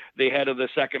the head of the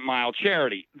Second Mile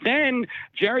charity. Then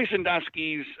Jerry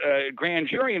Sandusky's grand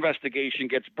jury investigation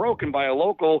gets broken by a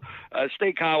local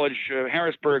State College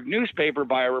Harrisburg newspaper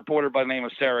by a reporter by the name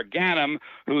of Sarah Ganem,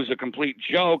 who's a complete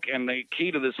joke. And the key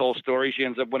to this whole story, she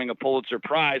ends up winning a Pulitzer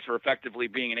Prize for effectively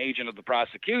being an agent of the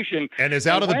prosecution. And is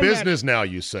out of the business now,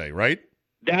 you say, right?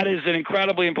 That is an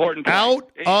incredibly important point.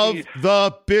 Out of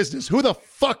the business. Who the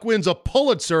fuck wins a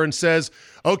Pulitzer and says,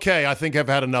 okay, I think I've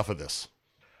had enough of this?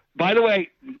 By the way,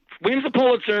 wins a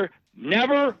Pulitzer,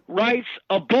 never writes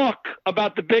a book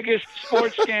about the biggest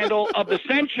sports scandal of the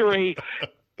century,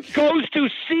 goes to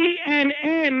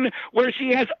CNN where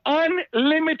she has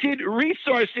unlimited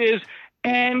resources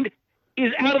and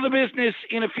is out of the business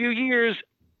in a few years,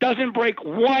 doesn't break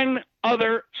one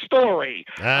other story.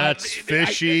 That's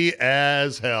fishy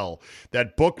as hell.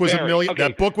 That book was $1 million. Okay.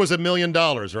 That book was $1 million,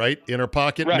 right? In her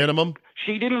pocket, minimum.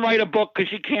 She didn't write a book because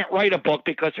she can't write a book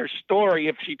because her story,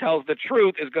 if she tells the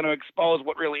truth, is going to expose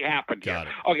what really happened. Got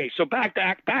it. Okay, so back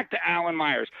to Alan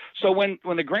Myers. So when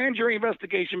the grand jury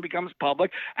investigation becomes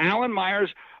public, Alan Myers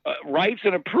writes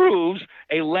and approves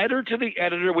a letter to the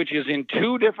editor, which is in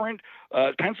 2 different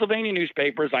Pennsylvania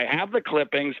newspapers. I have the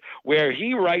clippings where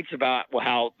he writes about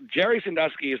how Jerry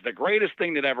Sandusky is the greatest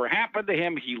thing that ever happened to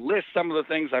him. He lists some of the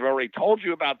things I've already told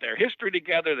you about their history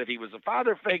together, that he was a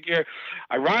father figure.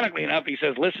 Ironically enough, he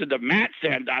says, listen to Matt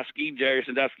Sandusky, Jerry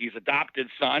Sandusky's adopted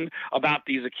son, about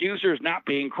these accusers not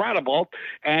being credible.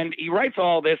 And he writes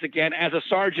all this, again, as a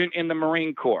sergeant in the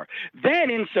Marine Corps. Then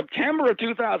in September of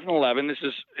 2011, this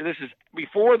is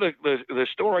before the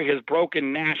story has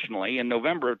broken nationally in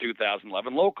November of 2011.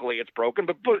 Locally, it's broken,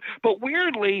 but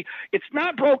weirdly, it's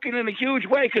not broken in a huge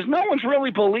way because no one's really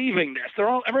believing this.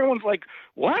 Everyone's like,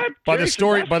 "What?" By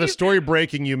the story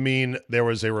breaking, you mean there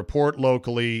was a report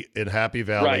locally in Happy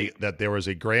Valley that there was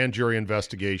a grand jury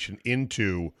investigation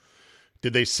into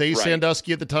Did they say Right.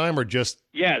 Sandusky at the time or just?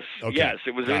 Yes, Okay, yes,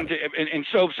 it was, got and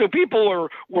so people were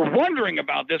wondering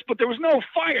about this, but there was no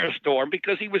firestorm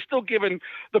because he was still given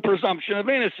the presumption of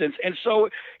innocence, and so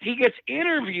he gets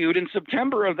interviewed in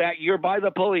September of that year by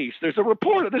the police. There's a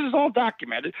report. This is all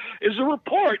documented. There's a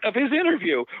report of his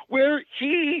interview where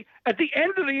he, at the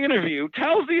end of the interview,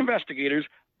 tells the investigators,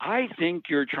 "I think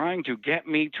you're trying to get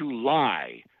me to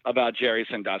lie about Jerry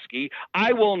Sandusky.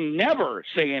 I will never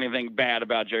say anything bad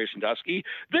about Jerry Sandusky.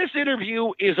 This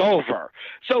interview is over."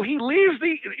 So he leaves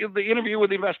the interview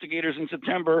with the investigators in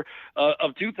September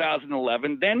of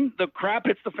 2011. Then the crap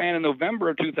hits the fan in November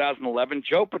of 2011.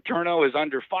 Joe Paterno is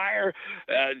under fire.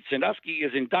 Sandusky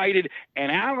is indicted.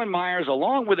 And Alan Myers,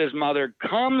 along with his mother,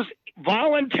 comes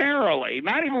voluntarily,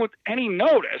 not even with any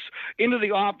notice, into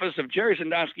the office of Jerry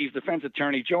Sandusky's defense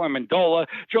attorney, Joe Amendola.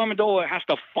 Joe Amendola has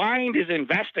to find his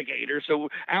investigator, so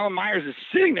Alan Myers is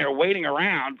sitting there waiting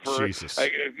around for an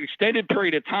extended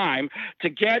period of time to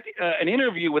get an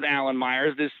interview with Alan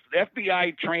Myers. This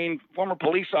FBI-trained former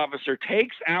police officer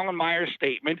takes Alan Myers'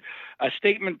 statement, a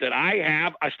statement that I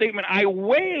have, a statement I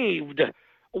waved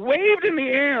in the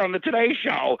air on the Today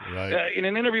Show in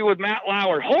an interview with Matt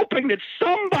Lauer, hoping that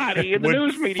somebody in the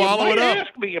news media might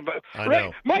ask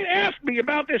me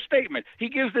about this statement. He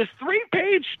gives this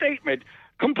 3-page statement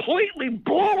completely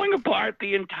blowing apart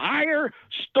the entire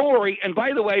story, and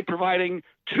by the way, providing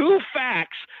 2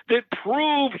 facts that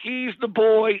prove he's the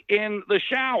boy in the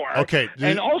shower. Okay.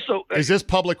 And also, is this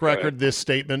public record, this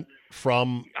statement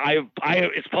from?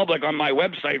 It's public on my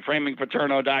website,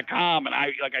 framingpaterno.com, and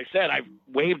like I said, I've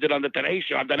waved it on the Today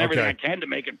Show. I've done everything I can to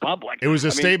make it public. It was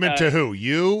a statement to who?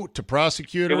 You? To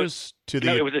prosecutors?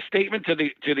 It was a statement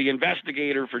to the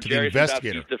investigator for Jerry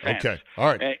Sandusky's defense. Okay. All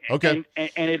right. Okay.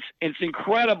 And it's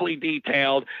incredibly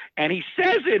detailed, and he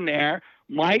says in there,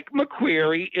 Mike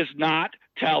McQueary is not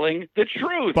telling the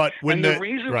truth. But when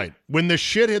when the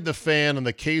shit hit the fan and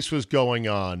the case was going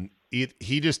on,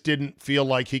 he just didn't feel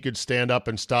like he could stand up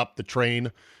and stop the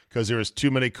train because there was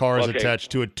too many cars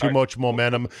attached to it, too much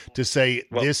momentum to say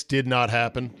this did not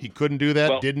happen. He couldn't do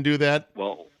that, didn't do that.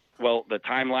 Well, the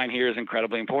timeline here is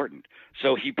incredibly important.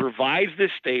 So he provides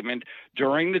this statement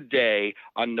during the day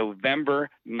on November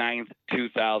 9th,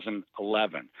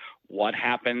 2011. What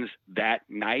happens that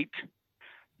night?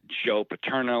 Joe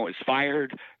Paterno is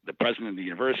fired. The president of the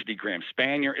university, Graham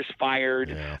Spanier, is fired.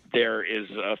 Yeah. There is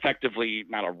effectively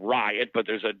not a riot, but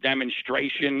there's a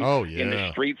demonstration in the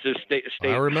streets of State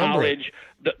College.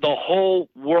 The whole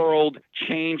world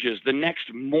changes. The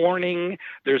next morning,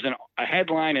 there's a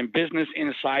headline in Business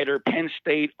Insider, Penn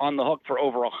State on the hook for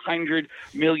over $100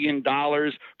 million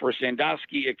for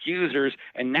Sandusky accusers.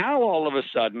 And now all of a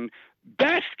sudden,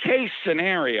 best case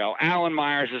scenario, Alan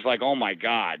Myers is like, oh my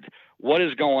God, what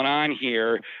is going on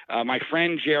here? My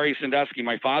friend Jerry Sandusky,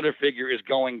 my father figure, is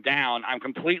going down. I'm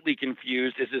completely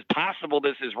confused. Is it possible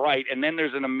this is right? And then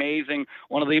there's one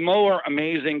of the more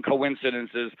amazing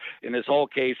coincidences in this whole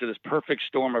case of this perfect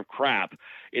storm of crap.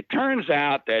 It turns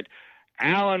out that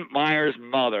Alan Myers'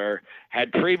 mother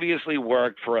had previously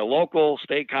worked for a local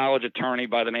state college attorney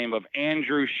by the name of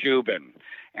Andrew Shubin.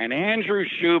 And Andrew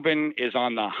Shubin is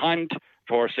on the hunt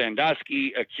for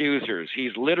Sandusky accusers.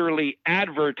 He's literally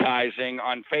advertising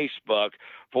on Facebook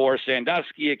for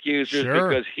Sandusky accusers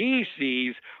because he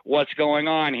sees what's going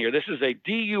on here. This is a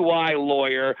DUI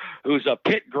lawyer who's a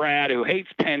Pitt grad who hates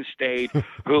Penn State,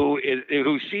 who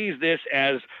sees this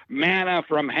as manna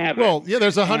from heaven. Well, yeah,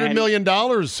 there's $100 million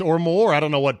or more. I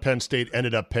don't know what Penn State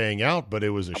ended up paying out, but it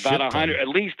was a shit ton. At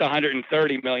least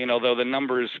 $130 million, although the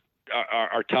numbers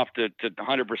are tough to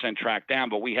 100% track down.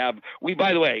 But we,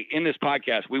 by the way, in this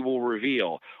podcast, we will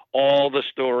reveal all the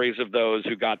stories of those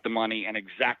who got the money and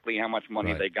exactly how much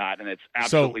money they got, and it's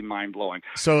absolutely mind-blowing.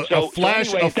 So a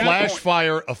flash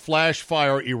fire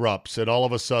erupts, and all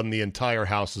of a sudden the entire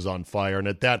house is on fire. And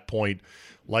at that point,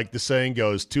 like the saying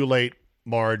goes, too late,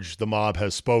 Marge, the mob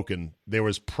has spoken. There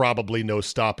was probably no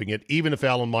stopping it. Even if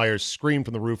Alan Myers screamed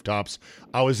from the rooftops,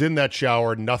 I was in that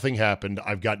shower, nothing happened.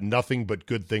 I've got nothing but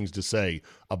good things to say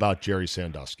about Jerry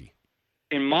Sandusky.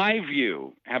 In my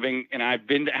view, I've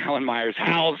been to Alan Myers'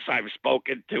 house, I've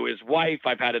spoken to his wife,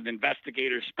 I've had an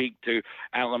investigator speak to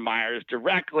Alan Myers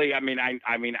directly.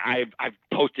 I've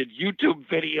posted YouTube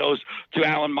videos to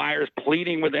Alan Myers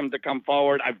pleading with him to come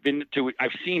forward. I've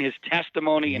seen his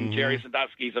testimony in Jerry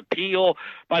Sandusky's appeal.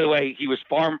 By the way, he was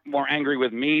far more angry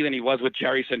with me than he was with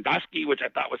Jerry Sandusky, which I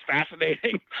thought was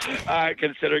fascinating,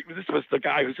 considering this was the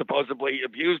guy who supposedly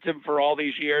abused him for all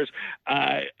these years.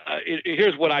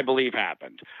 Here's what I believe happened.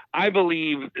 I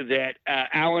believe that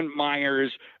Alan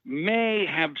Myers may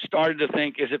have started to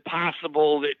think, is it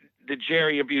possible that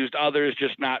Jerry abused others,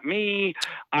 just not me.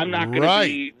 I'm not going to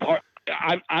be part.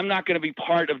 I'm not going to be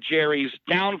part of Jerry's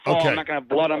downfall. Okay. I'm not going to have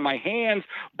blood on my hands.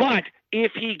 But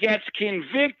if he gets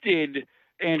convicted,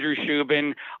 Andrew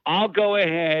Shubin, I'll go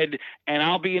ahead and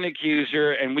I'll be an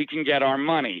accuser and we can get our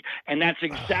money. And that's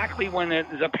exactly when it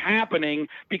ends up happening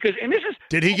because, and this is.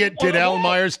 Did Alan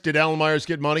Myers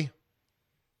get money?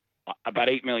 About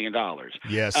 $8 million.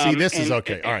 Yeah, see, this is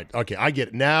okay. All right, okay, I get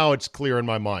it. Now it's clear in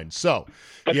my mind. So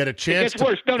you had a chance. It gets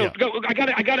worse. No, go, I got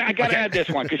to add this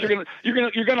one because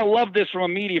you're gonna love this from a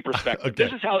media perspective. Okay.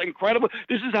 This is how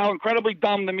incredibly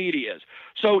dumb the media is.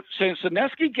 So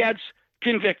Sineski gets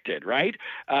convicted, right?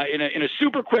 In a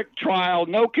super quick trial,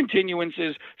 no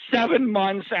continuances, 7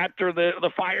 months after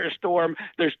the firestorm.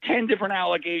 There's 10 different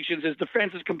allegations. His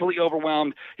defense is completely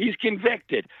overwhelmed. He's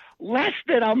convicted. Less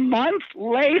than a month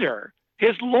later,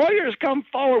 his lawyers come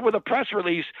forward with a press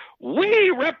release.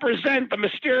 We represent the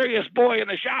mysterious boy in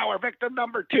the shower, victim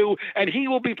number 2, and he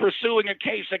will be pursuing a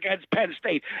case against Penn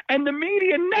State. And the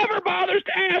media never bothers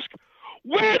to ask,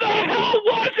 where the hell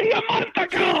was he a month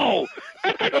ago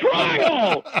at the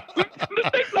trial?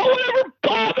 No one ever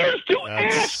bothers to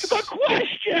ask the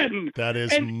question. That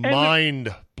is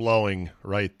mind-blowing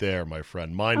right there, my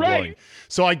friend. Mind-blowing. Right.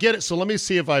 So I get it. So let me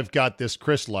see if I've got this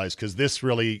crystallized because this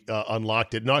really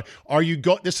unlocked it. Now,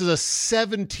 this is a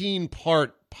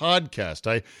 17-part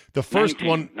podcast. The first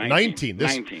 19.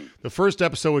 The first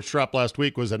episode which dropped last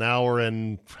week was an hour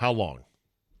and how long?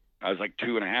 I was like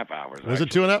 2.5 hours. Was it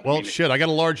 2.5? Well, shit, I got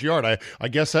a large yard. I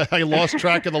guess I lost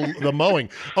track of the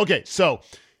mowing. Okay, so,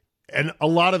 and a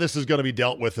lot of this is going to be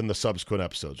dealt with in the subsequent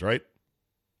episodes, right?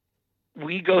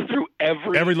 We go through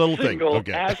every little single thing.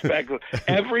 Okay. aspect.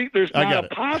 There's not a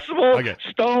possible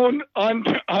stone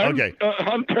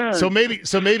unturned. So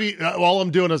maybe all I'm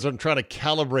doing is I'm trying to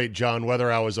calibrate, John,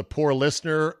 whether I was a poor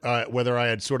listener, whether I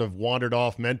had sort of wandered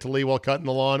off mentally while cutting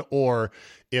the lawn, or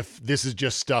if this is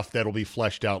just stuff that will be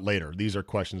fleshed out later. These are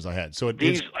questions I had. So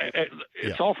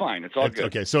it's all fine. It's all good.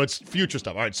 Okay, so it's future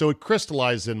stuff. All right, so it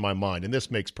crystallized in my mind, and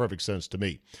this makes perfect sense to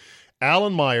me.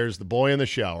 Alan Myers, the boy in the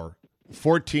shower,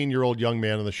 14-year-old young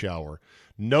man in the shower,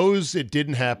 knows it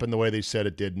didn't happen the way they said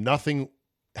it did. Nothing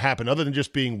happened other than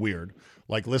just being weird,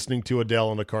 like listening to Adele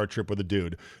on a car trip with a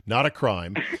dude. Not a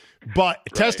crime, but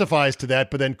testifies to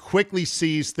that, but then quickly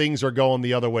sees things are going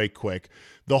the other way quick.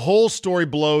 The whole story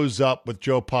blows up with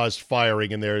Joe Pa's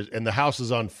firing, and the house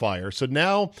is on fire. So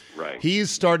now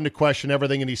he's starting to question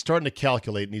everything, and he's starting to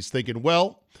calculate, and he's thinking,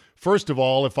 well, first of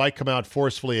all, if I come out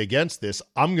forcefully against this,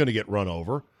 I'm going to get run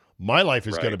over. My life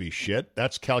is going to be shit.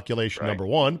 That's calculation number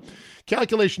 1.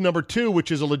 Calculation number 2, which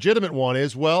is a legitimate one,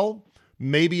 is, well,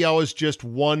 maybe I was just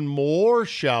one more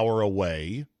shower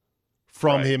away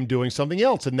from him doing something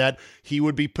else, and that he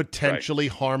would be potentially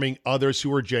harming others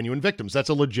who are genuine victims. That's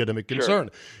a legitimate concern.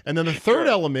 And then the third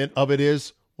element of it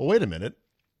is, well, wait a minute.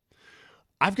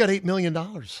 I've got $8 million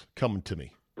coming to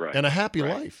me and a happy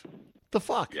life. The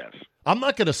fuck? Yes. I'm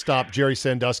not going to stop Jerry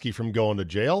Sandusky from going to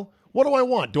jail. What do I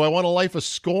want? Do I want a life of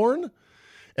scorn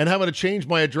and having to change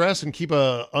my address and keep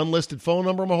a unlisted phone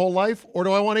number my whole life? Or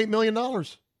do I want $8 million?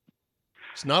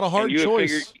 It's not a hard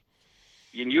choice.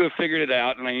 You have figured it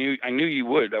out, and I knew you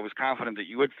would. I was confident that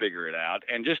you would figure it out.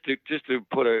 And just to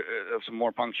put some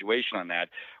more punctuation on that,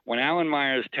 when Alan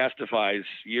Myers testifies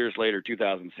years later,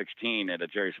 2016, at a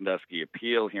Jerry Sandusky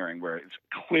appeal hearing, where it's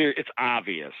clear, it's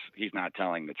obvious he's not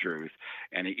telling the truth,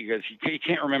 and he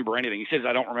can't remember anything. He says,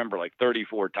 "I don't remember," like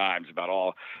 34 times about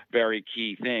all very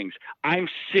key things. I'm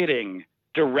sitting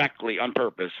directly on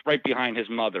purpose right behind his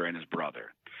mother and his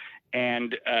brother.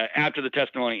 And after the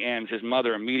testimony ends, his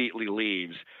mother immediately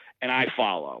leaves, and I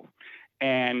follow.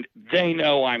 And they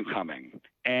know I'm coming.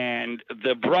 And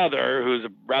the brother, who's a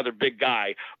rather big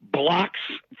guy, blocks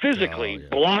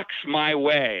my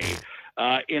way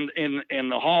in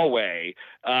the hallway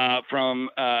from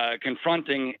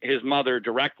confronting his mother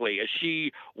directly as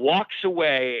she walks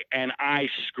away, and I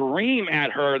scream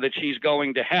at her that she's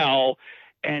going to hell,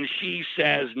 and she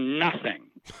says nothing.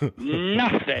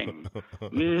 Nothing.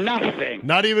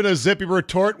 Not even a zippy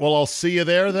retort. Well, I'll see you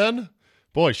there then.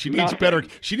 Boy, she needs better.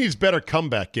 She needs better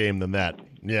comeback game than that.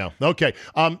 Yeah. Okay.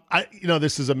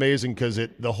 This is amazing because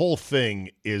the whole thing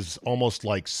is almost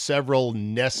like several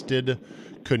nested,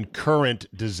 concurrent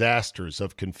disasters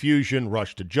of confusion,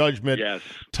 rush to judgment,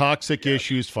 toxic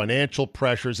issues, financial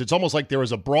pressures. It's almost like there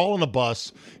was a brawl on a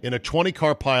bus in a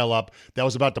 20-car pileup that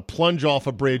was about to plunge off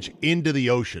a bridge into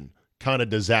the ocean. Kind of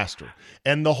disaster.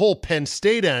 And the whole Penn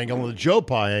State angle and the Joe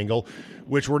Pa angle,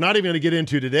 which we're not even going to get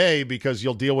into today because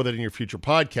you'll deal with it in your future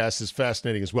podcasts, is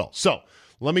fascinating as well. So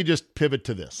let me just pivot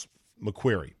to this.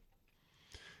 McQueary.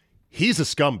 He's a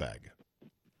scumbag.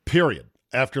 Period.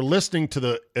 after listening to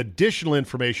the additional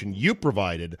information you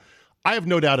provided, I have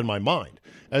no doubt in my mind,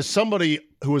 as somebody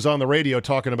who was on the radio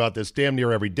talking about this damn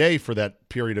near every day for that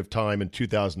period of time in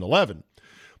 2011,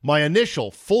 my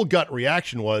initial full gut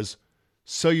reaction was,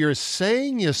 so you're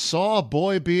saying you saw a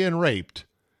boy being raped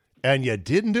and you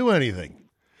didn't do anything.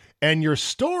 And your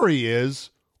story is,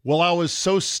 well, I was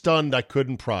so stunned I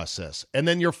couldn't process. And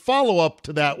then your follow-up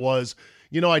to that was,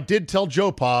 I did tell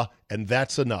Joe Pa, and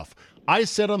that's enough. I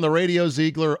said on the radio,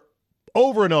 Ziegler,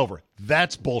 over and over,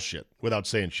 that's bullshit, without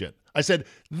saying shit. I said,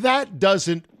 that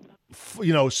doesn't,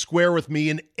 square with me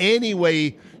in any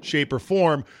way, shape, or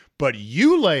form. But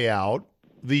you lay out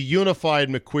the unified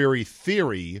McQueary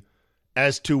theory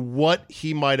as to what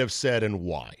he might have said and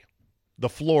why. The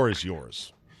floor is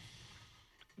yours.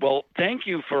 Well, thank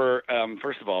you for,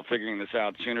 first of all, figuring this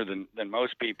out sooner than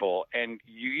most people. And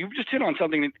you just hit on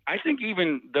something that I think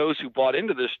even those who bought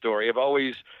into this story have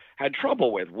always had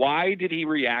trouble with. Why did he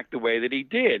react the way that he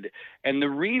did? And the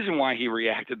reason why he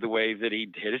reacted the way that he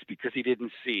did is because he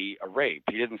didn't see a rape.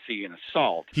 He didn't see an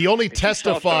assault. He only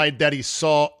testified that he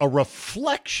saw a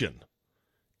reflection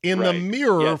in the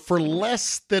mirror for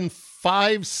less than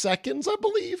 5 seconds, I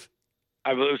believe.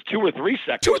 It was 2 or 3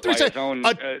 seconds. 2 or 3 seconds.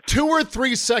 A 2 or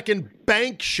 3 second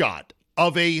bank shot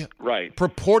of a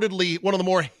purportedly one of the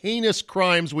more heinous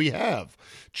crimes we have.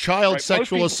 Child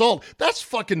sexual assault. That's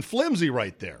fucking flimsy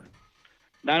right there.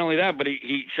 Not only that, but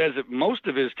he says that most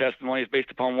of his testimony is based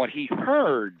upon what he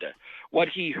heard.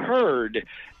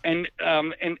 And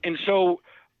so,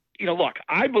 look,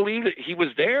 I believe that he was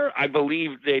there. I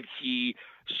believe that he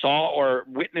saw or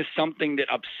witnessed something that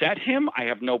upset him. I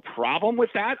have no problem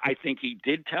with that. I think he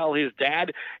did tell his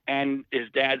dad and his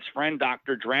dad's friend,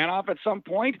 Dr. Dranoff, at some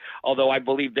point, although I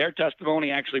believe their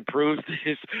testimony actually proves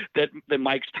that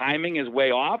Mike's timing is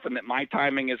way off and that my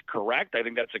timing is correct. I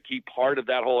think that's a key part of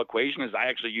that whole equation is I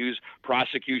actually use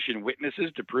prosecution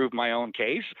witnesses to prove my own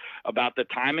case about the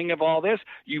timing of all this.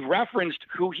 You referenced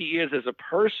who he is as a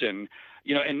person.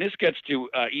 And this gets to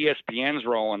ESPN's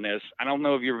role in this. I don't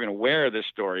know if you've been aware of this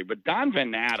story, but Don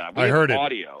Van Natta. I heard it.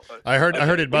 Audio. I heard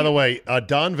it. By the way,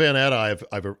 Don Van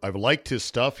Natta, I've liked his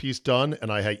stuff he's done,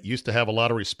 and I used to have a lot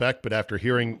of respect. But after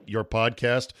hearing your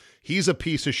podcast, he's a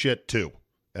piece of shit too,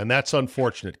 and that's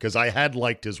unfortunate because I had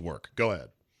liked his work. Go ahead.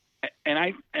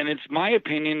 And it's my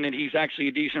opinion that he's actually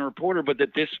a decent reporter, but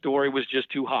that this story was just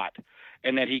too hot.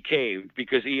 And that he caved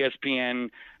because ESPN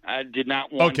did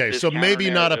not want. Okay, so maybe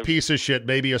not a piece of shit,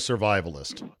 maybe a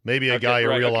survivalist, maybe a guy who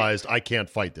realized I can't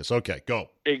fight this. Okay, go.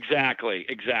 Exactly.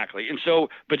 And so,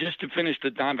 but just to finish the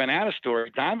Don Van Natta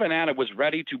story, Don Van Natta was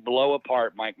ready to blow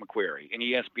apart Mike McQueary in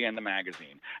ESPN the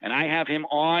magazine, and I have him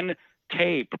on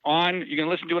tape you can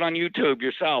listen to it on YouTube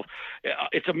yourself.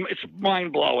 It's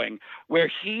mind blowing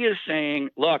where he is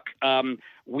saying, look,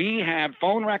 we have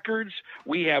phone records,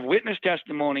 we have witness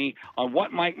testimony on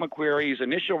what Mike McQueary's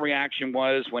initial reaction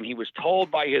was when he was told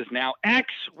by his now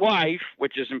ex-wife,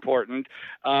 which is important,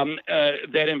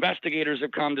 that investigators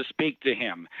have come to speak to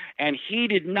him. And he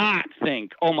did not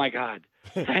think, oh my God,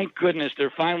 thank goodness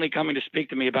they're finally coming to speak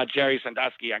to me about Jerry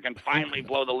Sandusky. I can finally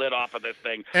blow the lid off of this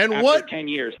thing after 10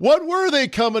 years. What were they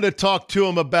coming to talk to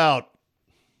him about?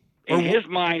 In his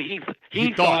mind,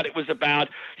 he thought it was about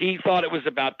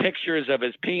pictures of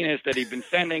his penis that he'd been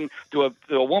sending to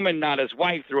a woman, not his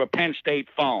wife, through a Penn State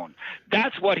phone.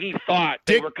 That's what he thought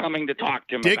they were coming to talk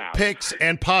to him about. Dick pics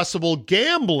and possible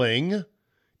gambling,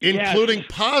 including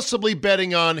possibly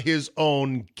betting on his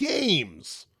own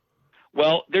games.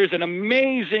 Well, there's an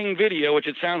amazing video, which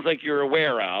it sounds like you're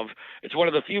aware of. It's one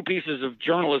of the few pieces of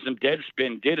journalism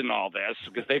Deadspin did in all this,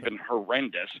 because they've been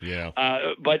horrendous. Yeah.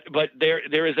 But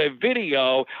there is a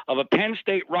video of a Penn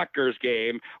State Rutgers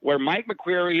game where Mike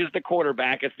McQueary is the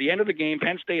quarterback. It's the end of the game.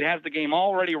 Penn State has the game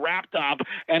already wrapped up.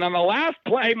 And on the last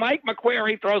play, Mike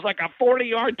McQueary throws like a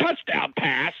 40-yard touchdown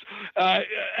pass.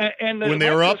 When they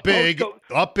were up big,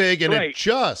 and it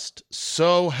just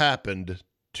so happened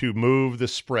to move the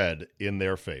spread in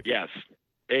their favor. Yes,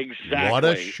 exactly. What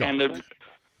a shock.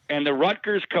 And the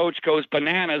Rutgers coach goes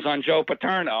bananas on Joe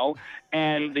Paterno,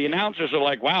 and the announcers are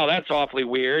like, "Wow, that's awfully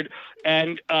weird."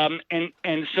 And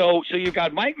so you've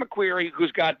got Mike McQueary,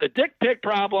 who's got the dick pic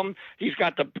problem. He's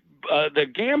got the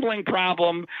gambling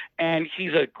problem, and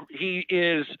he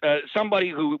is somebody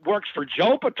who works for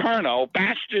Joe Paterno,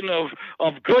 bastion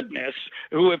of goodness.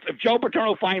 Who, if Joe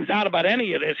Paterno finds out about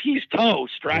any of this, he's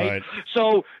toast, right?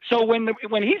 So when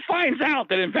he finds out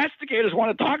that investigators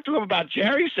want to talk to him about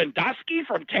Jerry Sandusky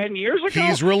from 10 years ago,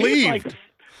 he's relieved.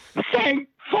 Thank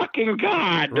fucking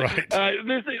God. Right.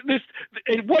 And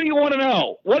what do you want to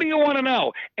know? What do you want to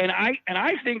know? And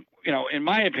I think, in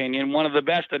my opinion, one of the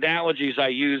best analogies I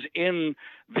use in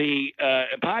the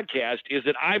podcast is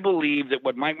that I believe that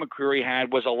what Mike McQuarrie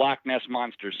had was a Loch Ness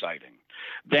Monster sighting.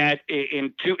 That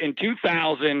in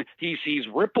 2000 he sees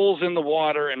ripples in the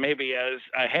water and maybe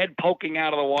a head poking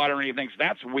out of the water, and he thinks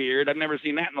that's weird. I've never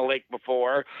seen that in the lake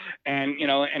before, and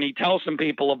he tells some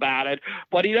people about it,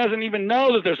 but he doesn't even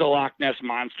know that there's a Loch Ness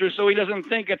monster, so he doesn't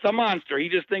think it's a monster. He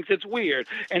just thinks it's weird.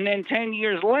 And then 10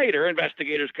 years later,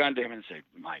 investigators come to him and say,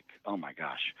 Mike, oh my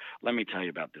gosh, let me tell you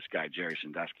about this guy Jerry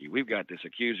Sandusky. We've got this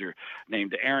accuser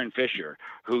named Aaron Fisher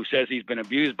who says he's been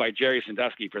abused by Jerry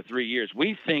Sandusky for 3 years.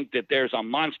 We think that there's a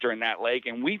monster in that lake,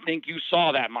 and we think you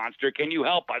saw that monster. Can you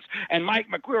help us? And Mike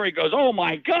McQuarrie goes, oh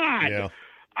my God, yeah.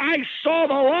 I saw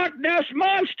the Loch Ness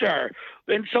monster,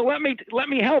 and so let me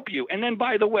help you. And then,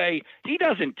 by the way, he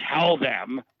doesn't tell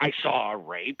them I saw a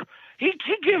rape. He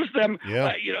gives them,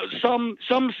 some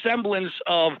semblance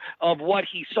of what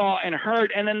he saw and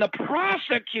heard, and then the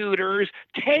prosecutors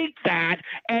take that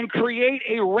and create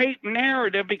a rape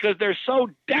narrative because they're so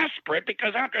desperate.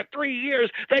 Because after 3 years,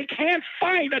 they can't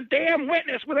find a damn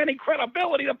witness with any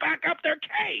credibility to back up their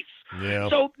case. Yeah.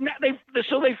 So they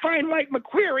find Mike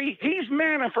McQuarrie. He's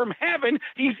manna from heaven.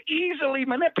 He's easily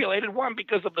manipulated. One,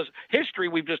 because of the history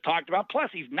we've just talked about.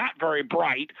 Plus, he's not very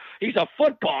bright. He's a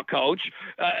football coach.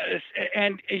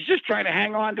 And he's just trying to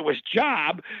hang on to his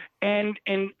job, and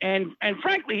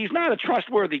frankly, he's not a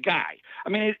trustworthy guy. I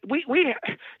mean,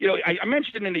 I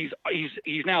mentioned in he's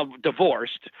now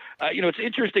divorced. It's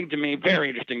interesting to me, very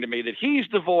interesting to me, that he's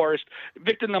divorced.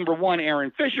 Victim number one,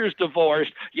 Aaron Fisher's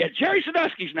divorced. Yet Jerry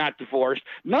Sandusky's not divorced.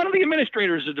 None of the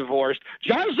administrators are divorced.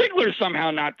 John Ziegler's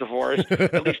somehow not divorced,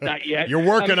 at least not yet. You're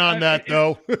working on that,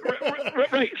 though.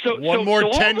 Right. So one more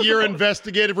 10-year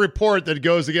investigative report that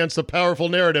goes against a powerful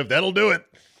narrative. That'll do it.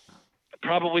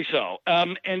 Probably so.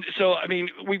 And so, I mean,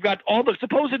 we've got all the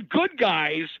supposed good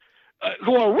guys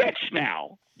who are rich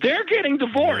now. They're getting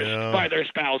divorced by their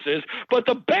spouses, but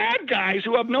the bad guys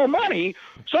who have no money,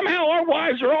 somehow our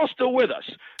wives are all still with us.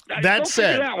 That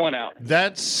said,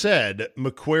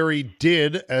 McQuarrie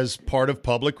did, as part of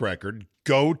public record,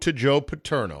 go to Joe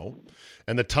Paterno,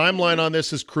 and the timeline on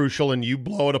this is crucial, and you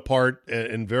blow it apart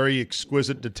in very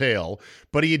exquisite detail,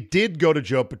 but he did go to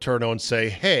Joe Paterno and say,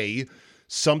 hey,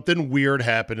 something weird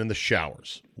happened in the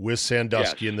showers with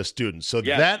Sandusky and the students. So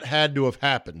that had to have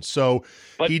happened. So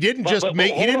he didn't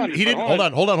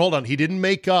hold on. He didn't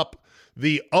make up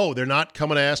they're not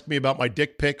coming to ask me about my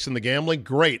dick pics and the gambling.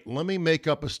 Great. Let me make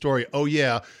up a story. Oh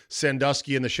yeah,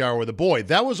 Sandusky in the shower with a boy.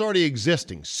 That was already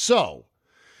existing. So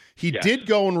he did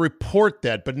go and report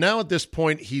that, but now at this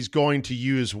point he's going to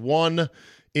use one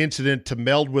incident to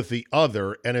meld with the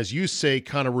other, and as you say,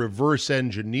 kind of reverse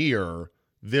engineer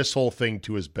this whole thing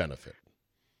to his benefit.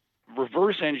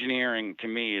 Reverse engineering, to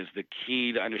me, is the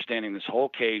key to understanding this whole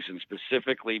case, and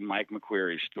specifically Mike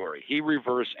McQuarrie's story. He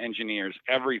reverse engineers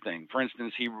everything. For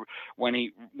instance,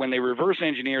 when they reverse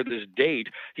engineer this date,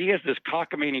 he has this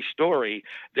cockamamie story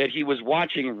that he was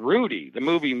watching Rudy, the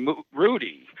movie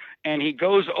Rudy, and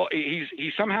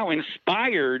he's somehow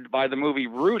inspired by the movie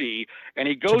Rudy, and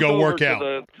he goes over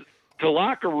to the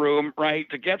locker room, right,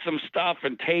 to get some stuff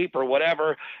and tape or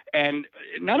whatever. And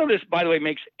none of this, by the way,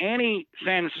 makes any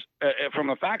sense from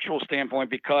a factual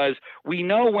standpoint, because we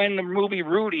know when the movie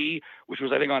Rudy, which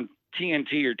was, I think, on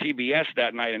TNT or TBS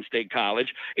that night in State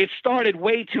College, it started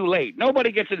way too late.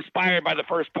 Nobody gets inspired by the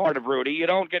first part of Rudy. You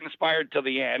don't get inspired till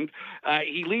the end.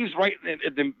 He leaves frankly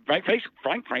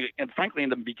in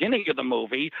the beginning of the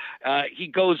movie. He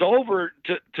goes over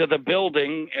to the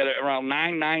building at around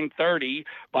 9:30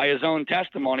 by his own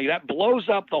testimony. That blows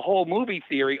up the whole movie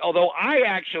theory, although I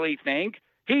actually think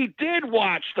he did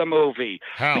watch the movie.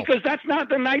 How? Because that's not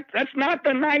the night that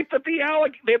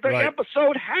the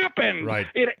episode happened. Right.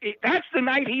 That's the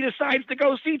night he decides to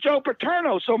go see Joe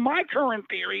Paterno. So my current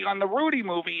theory on the Rudy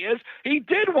movie is he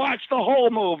did watch the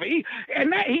whole movie,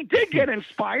 and that he did get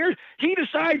inspired. He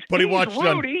decides, but he watched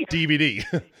Rudy. it on DVD.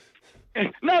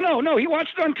 No. He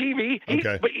watched it on TV.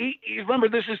 Okay. But he remember,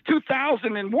 this is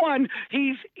 2001.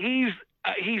 He's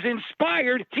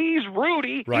inspired. He's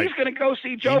Rudy. Right. He's going to go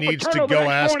see Joe Paterno the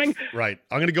next morning. Right.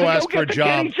 I'm going to go ask for a job.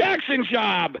 Kenny Jackson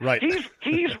job. Right.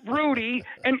 He's Rudy,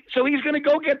 and so he's going to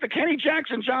go get the Kenny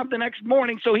Jackson job the next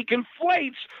morning. So he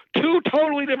conflates two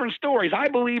totally different stories. I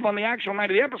believe on the actual night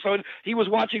of the episode, he was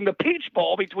watching the Peach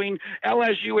Bowl between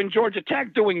LSU and Georgia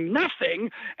Tech, doing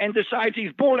nothing, and decides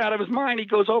he's bored out of his mind. He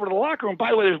goes over to the locker room. By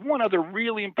the way, there's one other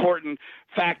really important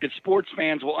fact that sports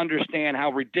fans will understand how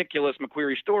ridiculous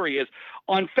McQuarrie's story is.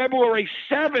 on February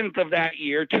 7th of that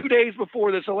year, 2 days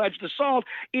before this alleged assault,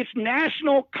 it's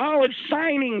National College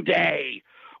Signing Day,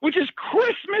 which is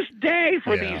Christmas Day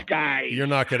for these guys. You're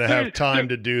not going to have time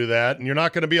to do that, and you're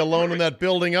not going to be alone in that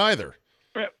building either.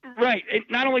 Right.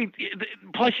 Not only,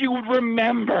 plus you would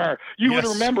remember.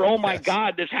 Oh my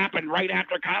God, this happened right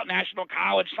after National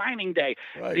College Signing Day.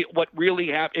 Right. What really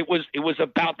happened? It was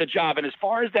about the job. And as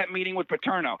far as that meeting with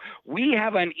Paterno, we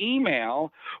have an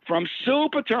email from Sue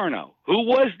Paterno, who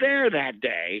was there that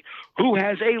day, who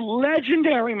has a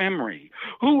legendary memory,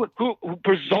 who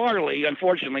bizarrely,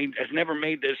 unfortunately, has never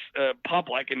made this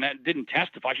public and that didn't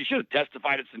testify. She should have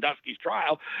testified at Sandusky's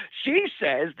trial. She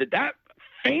says that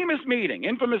infamous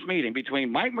meeting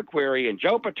between Mike McQuarrie and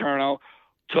Joe Paterno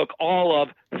took all of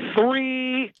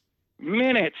 3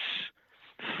 minutes.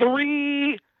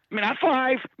 Not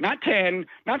 5, not 10,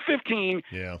 not 15.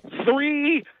 Yeah.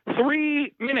 3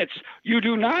 minutes. You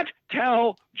do not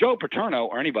tell Joe Paterno,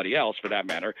 or anybody else for that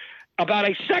matter, about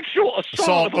a sexual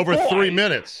assault over 3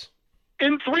 minutes.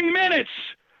 In 3 minutes.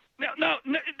 No,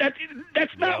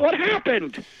 that's not what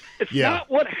happened. It's not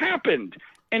what happened.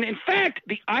 And in fact,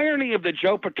 the irony of the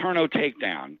Joe Paterno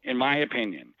takedown, in my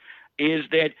opinion, is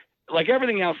that, like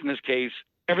everything else in this case,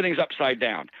 everything's upside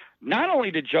down. Not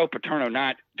only did Joe Paterno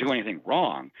not do anything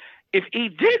wrong, if he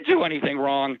did do anything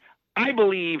wrong, I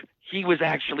believe he was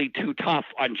actually too tough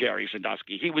on Jerry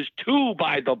Sandusky. He was too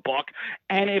by the book.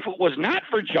 And if it was not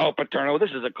for Joe Paterno, this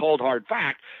is a cold, hard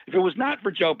fact, if it was not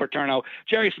for Joe Paterno,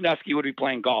 Jerry Sandusky would be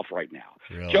playing golf right now.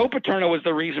 Really? Joe Paterno was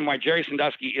the reason why Jerry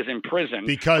Sandusky is in prison,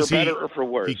 because for better or for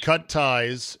worse. He cut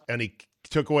ties and he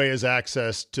took away his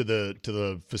access to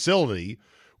the facility,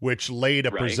 which laid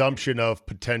a presumption of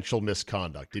potential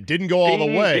misconduct. It didn't go all the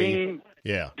way. Ding.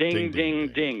 Yeah. Ding.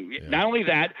 Yeah. Not only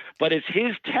that, but it's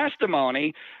his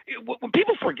testimony. When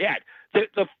people forget,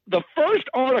 the first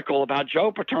article about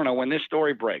Joe Paterno, when this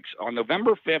story breaks on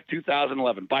November 5th,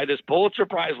 2011, by this Pulitzer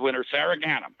Prize winner, Sarah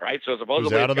Ganem, right? So supposedly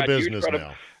who's out of the business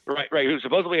now. Right, who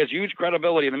supposedly has huge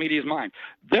credibility in the media's mind.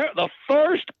 The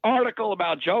first article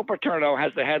about Joe Paterno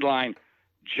has the headline,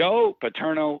 Joe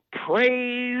Paterno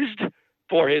praised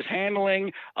for his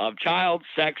handling of child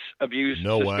sex abuse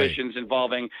suspicions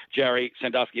involving Jerry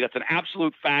Sandusky. That's an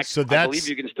absolute fact. So I believe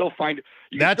you can still find it.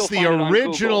 That's the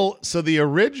original. So the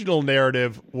original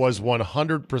narrative was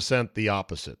 100% the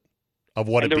opposite of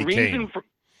what it became.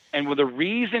 The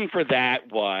reason for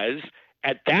that was,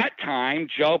 at that time,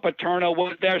 Joe Paterno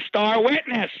was their star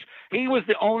witness. He was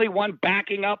the only one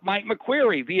backing up Mike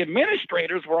McQuarrie. The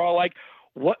administrators were all like,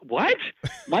 What?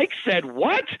 Mike said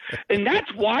what? And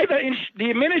that's why the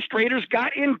administrators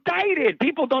got indicted.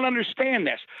 People don't understand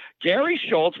this. Gary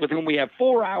Schultz, with whom we have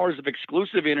 4 hours of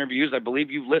exclusive interviews, I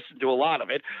believe you've listened to a lot of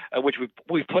it, which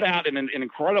we've put out in an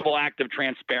incredible act of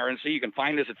transparency. You can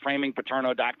find this at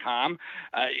framingpaterno.com.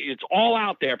 It's all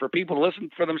out there for people to listen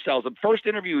for themselves. The first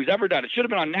interview he's ever done. It should have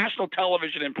been on national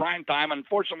television in prime time.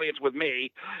 Unfortunately, it's with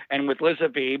me and with Liz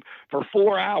Habib for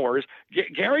 4 hours.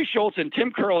 Gary Schultz and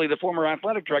Tim Curley, the former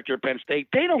athletic director of Penn State,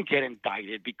 they don't get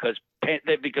indicted because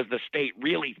the state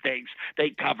really thinks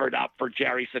they covered up for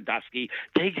Jerry Sandusky.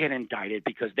 They get indicted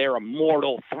because they're a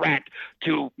mortal threat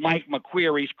to Mike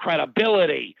McQuarrie's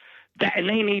credibility. And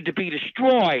they need to be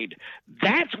destroyed.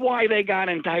 That's why they got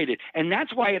indicted. And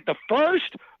that's why at the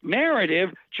first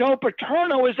narrative, Joe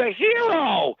Paterno is a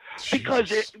hero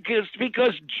because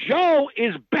Joe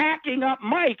is backing up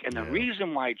Mike. And the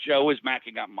reason why Joe is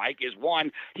backing up Mike is,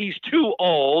 one, he's too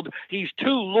old, he's too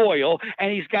loyal,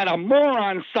 and he's got a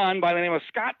moron son by the name of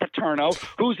Scott Paterno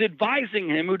who's advising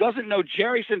him, who doesn't know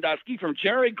Jerry Sandusky from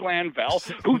Jerry Glanville,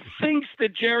 who thinks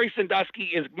that Jerry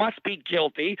Sandusky must be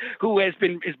guilty, who is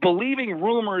believing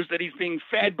rumors that he's being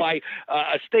fed by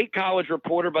a state college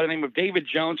reporter by the name of David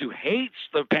Jones, who hates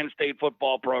the Penn State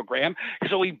football program.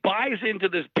 So he buys into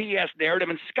this BS narrative,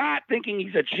 and Scott, thinking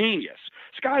he's a genius.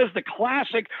 Scott is the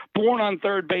classic born on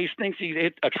third base, thinks he's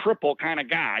hit a triple kind of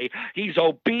guy. He's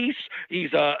obese.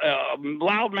 He's a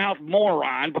loudmouth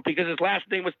moron, but because his last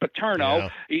name was Paterno,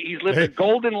 he's lived a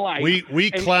golden life. We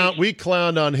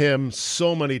clowned on him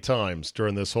so many times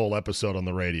during this whole episode on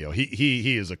the radio.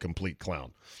 He is a complete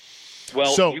clown.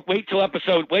 Well, wait till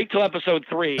episode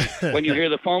 3 when you hear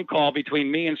the phone call between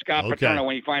me and Scott Paterno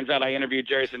when he finds out I interviewed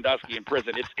Jerry Sandusky in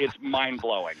prison. It's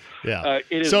mind-blowing. Yeah.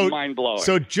 It is mind-blowing.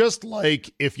 So just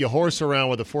like if you horse around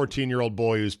with a 14-year-old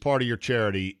boy who's part of your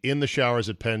charity in the showers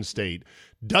at Penn State,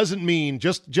 doesn't mean,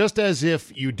 just as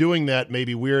if you doing that may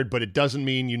be weird, but it doesn't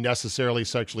mean you necessarily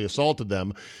sexually assaulted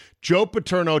them. Joe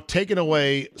Paterno taking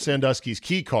away Sandusky's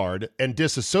key card and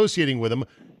disassociating with him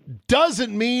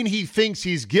doesn't mean he thinks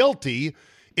he's guilty.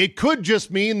 It could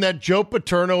just mean that Joe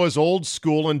Paterno is old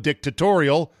school and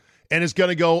dictatorial, and is going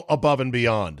to go above and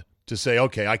beyond to say,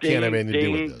 okay, I can't have anything to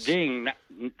do with this.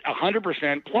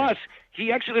 100%. Plus,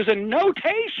 there's a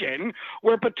notation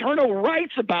where Paterno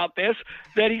writes about this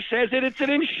that he says that it's an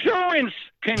insurance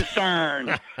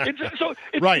concern.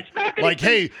 Right.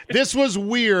 Hey, this was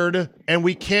weird and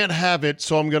we can't have it,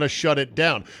 so I'm going to shut it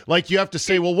down. Like you have to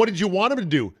say, well, what did you want him to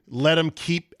do? Let him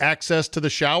keep access to the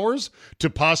showers to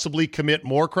possibly commit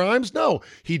more crimes? No,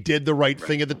 he did the right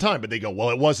thing at the time. But they go,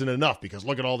 well, it wasn't enough because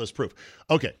look at all this proof.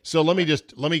 Okay, so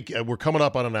we're coming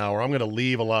up on an hour. I'm going to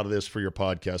leave a lot of this for your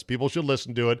podcast. People should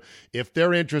listen to it. If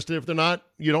they're interested, if they're not,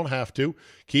 you don't have to.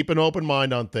 Keep an open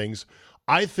mind on things.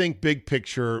 I think big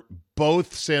picture,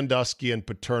 both Sandusky and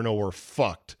Paterno were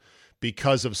fucked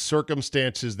because of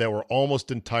circumstances that were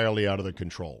almost entirely out of their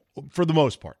control, for the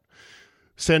most part.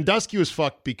 Sandusky was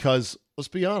fucked because, let's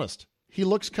be honest, he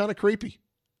looks kind of creepy.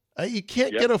 You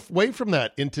can't get away from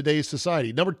that in today's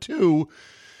society. Number two,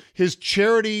 his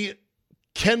charity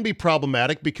can be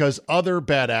problematic because other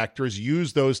bad actors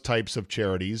use those types of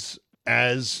charities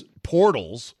as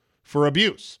portals for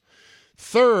abuse.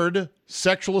 Third,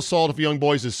 sexual assault of young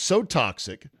boys is so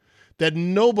toxic that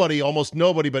almost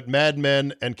nobody but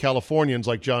madmen and Californians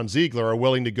like John Ziegler are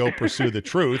willing to go pursue the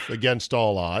truth against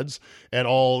all odds and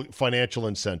all financial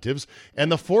incentives.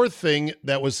 And the fourth thing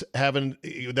that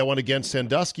went against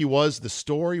Sandusky was the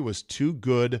story was too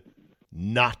good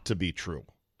not to be true.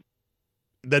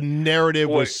 The narrative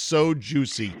was so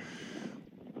juicy.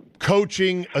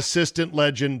 Coaching assistant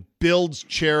legend builds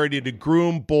charity to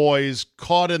groom boys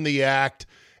caught in the act,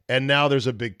 and now there's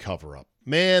a big cover-up.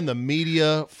 Man, the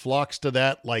media flocks to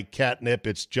that like catnip.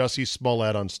 It's Jussie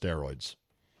Smollett on steroids.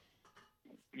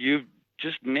 You've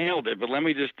just nailed it, but let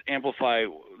me just amplify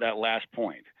that last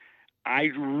point. I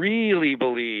really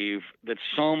believe that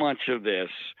so much of this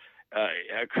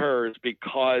occurs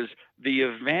because the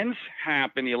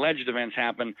alleged events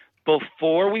happen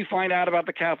before we find out about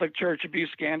the Catholic Church abuse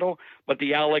scandal, but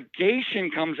the allegation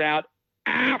comes out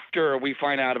after we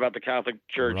find out about the Catholic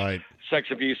Church sex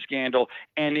abuse scandal.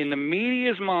 And in the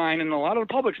media's mind and a lot of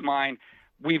the public's mind,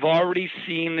 we've already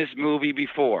seen this movie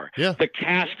before. Yeah. The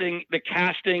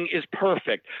casting is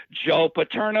perfect. Joe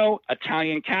Paterno,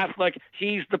 Italian Catholic,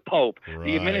 he's the Pope. Right.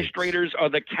 The administrators are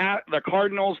the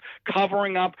cardinals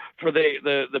covering up for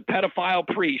the pedophile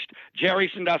priest. Jerry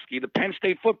Sandusky, the Penn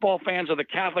State football fans are the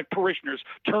Catholic parishioners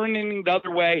turning the other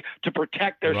way to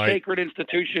protect their sacred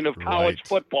institution of college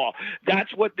football. That's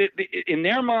what in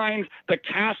their minds the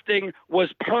casting was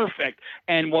perfect.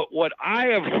 And what I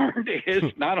have learned is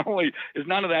not only is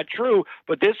none of that true,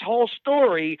 but this whole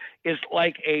story is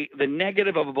like the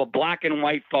negative of a black and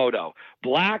white photo.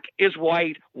 Black is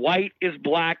white, white is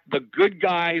black. The good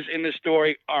guys in the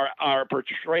story are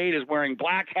portrayed as wearing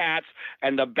black hats,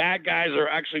 and the bad guys are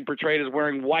actually portrayed as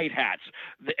wearing white hats.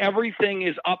 Everything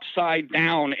is upside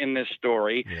down in this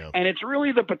story, and it's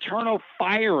really the Paterno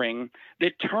firing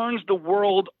that turns the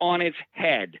world on its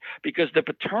head, because the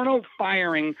Paterno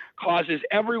firing causes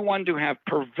everyone to have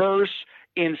perverse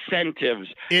incentives,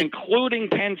 including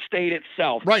Penn State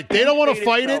itself. Right. They don't want to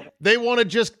fight it. They want to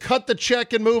just cut the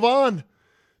check and move on.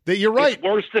 You're right. It's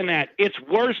worse than that. It's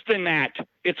worse than that.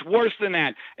 It's worse than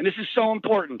that. And this is so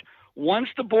important. Once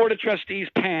the Board of Trustees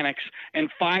panics and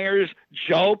fires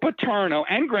Joe Paterno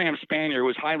and Graham Spanier, who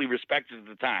was highly respected at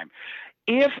the time,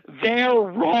 if they're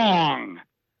wrong,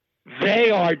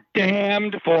 they are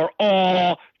damned for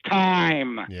all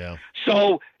time. Yeah.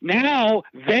 So now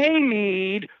they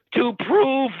need to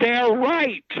prove they're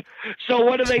right. So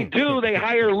what do? They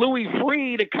hire Louis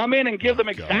Freeh to come in and give them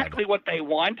exactly what they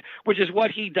want, which is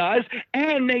what he does,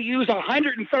 and they use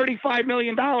 $135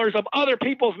 million of other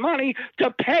people's money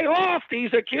to pay off these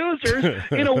accusers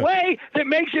in a way that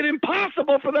makes it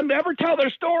impossible for them to ever tell their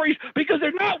stories, because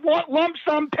they're not lump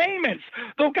sum payments.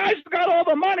 The guys who got all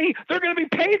the money, they're going to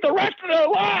be paid the rest of their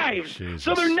lives. Jesus.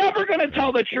 So they're never going to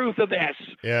tell the truth of this.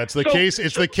 Yeah, it's the case.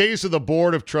 It's the case of the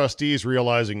Board of Trustees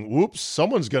realizing, whoops,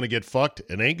 someone's going to get fucked.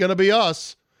 It ain't going to be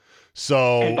us.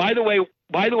 So, and by the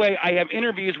way, I have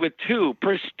interviews with two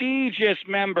prestigious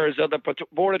members of the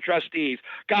Board of Trustees,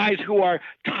 guys who are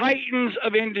titans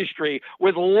of industry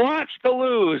with lots to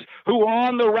lose, who are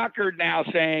on the record now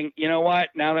saying, you know what,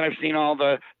 now that I've seen all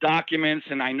the documents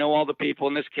and I know all the people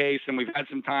in this case, and we've had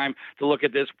some time to look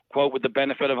at this, quote, with the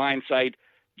benefit of hindsight,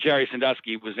 Jerry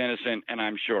Sandusky was innocent, and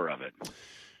I'm sure of it.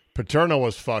 Paterno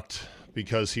was fucked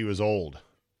because he was old.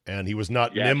 And he was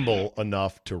not nimble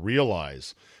enough to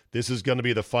realize this is going to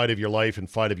be the fight of your life and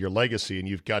fight of your legacy, and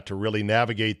you've got to really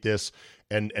navigate this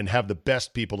and have the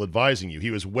best people advising you.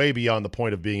 He was way beyond the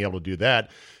point of being able to do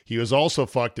that. He was also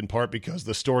fucked in part because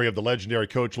the story of the legendary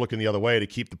coach looking the other way to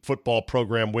keep the football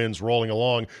program wins rolling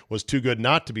along was too good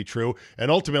not to be true.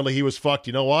 And ultimately he was fucked.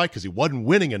 You know why? Because he wasn't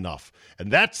winning enough.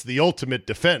 And that's the ultimate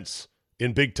defense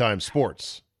in big-time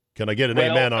sports. Can I get an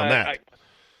amen on that?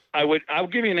 I'll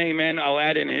give you an amen. I'll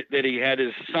add in it that he had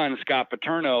his son, Scott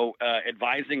Paterno,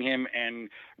 advising him and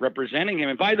representing him.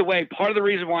 And by the way, part of the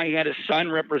reason why he had his son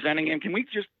representing him, can we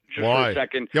just why? for a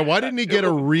second? Yeah, why didn't he get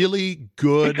a really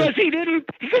good... Because he didn't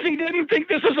think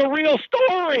this was a real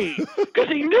story. Because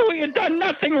he knew he had done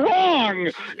nothing wrong.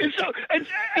 And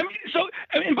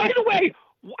by the way,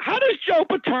 how does Joe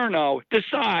Paterno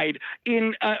decide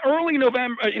in early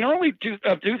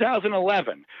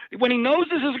 2011, when he knows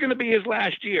this is going to be his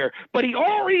last year, but he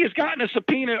already has gotten a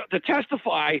subpoena to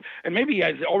testify, and maybe he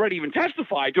has already even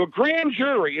testified to a grand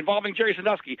jury involving Jerry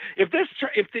Sandusky? If this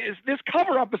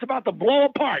cover-up is about to blow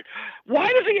apart, why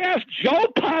does he ask Joe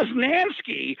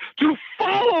Posnanski to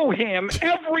follow him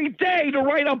every day to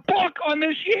write a book on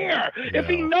this year? Yeah. If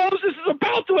he knows this is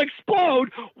about to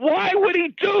explode, why would he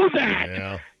do that? Yeah.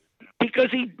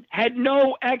 Because he had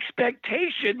no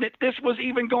expectation that this was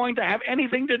even going to have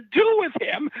anything to do with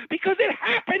him, because it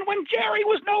happened when Jerry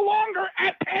was no longer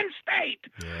at Penn State.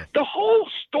 Yeah. The whole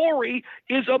story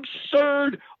is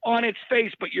absurd on its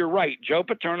face, but you're right. Joe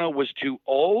Paterno was too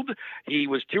old. He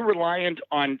was too reliant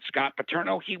on Scott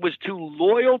Paterno. He was too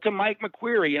loyal to Mike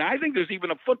McQueary, and I think there's even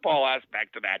a football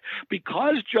aspect to that.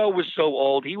 Because Joe was so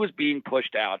old, he was being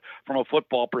pushed out from a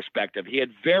football perspective. He had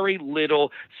very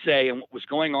little say in what was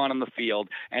going on the field,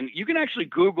 and you can actually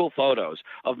Google photos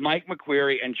of Mike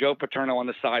McQueary and Joe Paterno on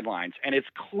the sidelines, and it's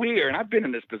clear, and I've been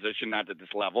in this position, not at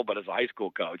this level, but as a high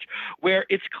school coach, where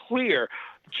it's clear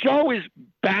Joe is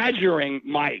badgering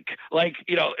Mike. Like,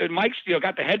 and Mike's,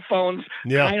 got the headphones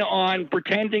kind of on,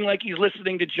 pretending like he's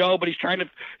listening to Joe, but he's trying to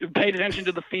pay attention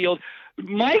to the field.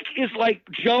 Mike is like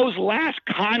Joe's last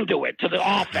conduit to the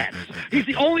offense. He's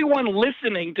the only one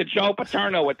listening to Joe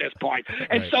Paterno at this point.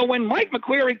 And so when Mike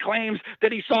McQueary claims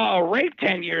that he saw a rape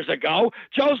 10 years ago,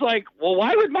 Joe's like, well,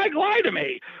 why would Mike lie to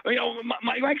me?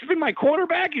 Mike's been my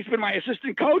quarterback. He's been my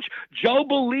assistant coach. Joe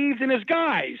believes in his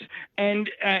guys. And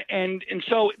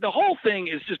so the whole thing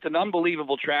is just an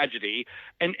unbelievable tragedy.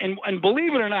 And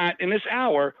believe it or not, in this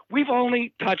hour, we've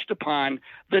only touched upon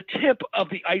the tip of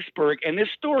the iceberg. And this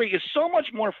story is so much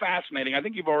more fascinating. I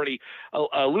think you've already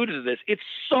alluded to this. It's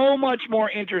so much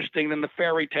more interesting than the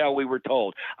fairy tale we were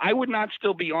told. I would not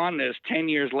still be on this 10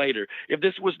 years later if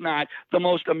this was not the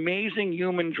most amazing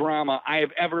human drama I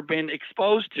have ever been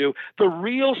exposed to. The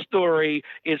real story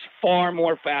is far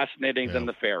more fascinating than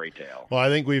the fairy tale. Well, I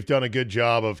think we've done a good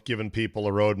job of giving people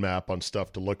a roadmap on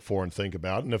stuff to look for and think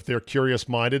about. And if they're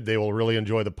curious-minded, they will really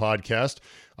enjoy the podcast.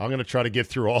 I'm going to try to get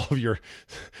through all of your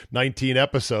 19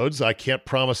 episodes. I can't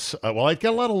promise. I've got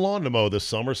a lot of lawn to mow this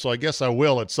summer, so I guess I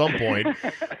will at some point.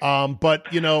 But,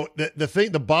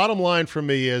 the bottom line for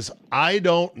me is I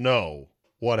don't know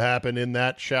what happened in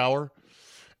that shower,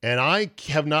 and I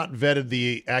have not vetted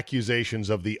the accusations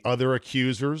of the other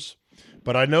accusers.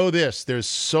 But I know this, there's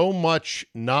so much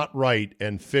not right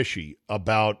and fishy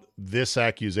about this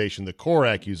accusation, the core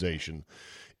accusation.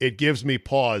 It gives me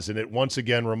pause, and it once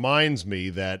again reminds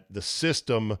me that the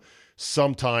system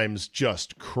sometimes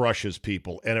just crushes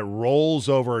people, and it rolls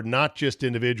over not just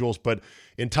individuals, but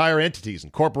entire entities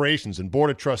and corporations and board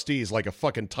of trustees like a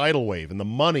fucking tidal wave, and the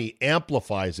money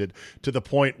amplifies it to the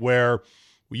point where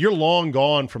you're long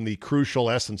gone from the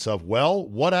crucial essence of, well,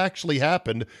 what actually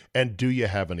happened, and do you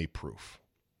have any proof?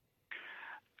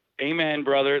 Amen,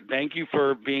 brother. Thank you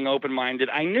for being open-minded.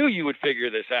 I knew you would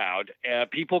figure this out.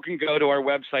 People can go to our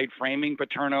website,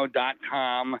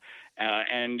 framingpaterno.com,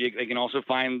 and they can also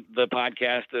find the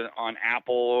podcast on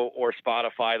Apple or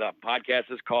Spotify. The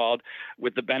podcast is called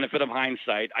With the Benefit of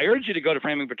Hindsight. I urge you to go to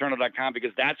framingpaterno.com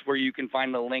because that's where you can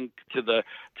find the link to the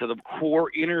core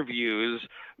interviews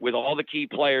with all the key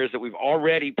players that we've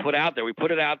already put out there. We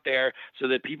put it out there so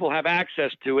that people have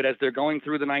access to it as they're going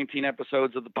through the 19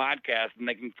 episodes of the podcast, and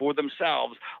they can, for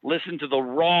themselves, listen to the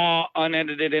raw,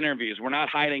 unedited interviews. We're not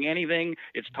hiding anything.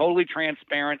 It's totally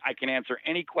transparent. I can answer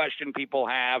any question people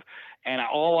have, and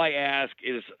all I ask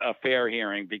is a fair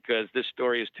hearing because this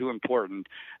story is too important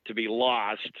to be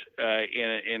lost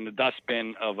in the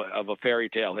dustbin of a fairy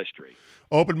tale history.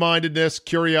 Open-mindedness,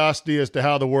 curiosity as to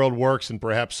how the world works, and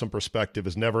perhaps some perspective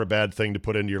is never a bad thing to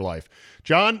put into your life.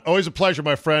 John, always a pleasure,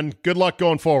 my friend. Good luck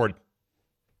going forward.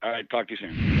 All right, talk to you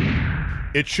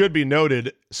soon. It should be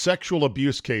noted, sexual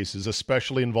abuse cases,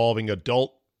 especially involving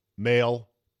adult male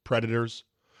predators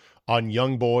on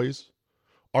young boys,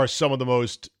 are some of the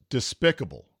most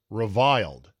despicable,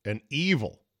 reviled, and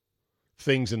evil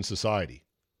things in society,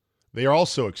 they are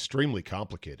also extremely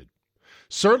complicated.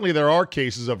 Certainly there are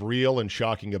cases of real and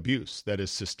shocking abuse that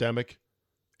is systemic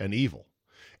and evil.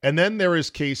 And then there is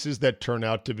cases that turn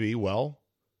out to be, well,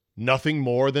 nothing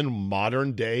more than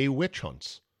modern-day witch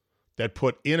hunts that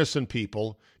put innocent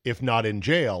people, if not in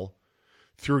jail,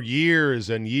 through years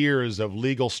and years of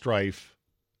legal strife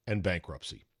and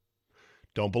bankruptcy.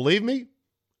 Don't believe me?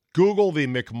 Google the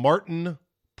McMartin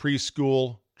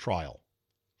preschool trial.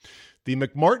 The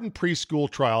McMartin preschool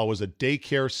trial was a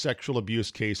daycare sexual abuse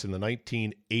case in the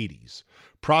 1980s,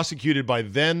 prosecuted by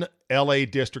then L.A.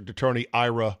 District Attorney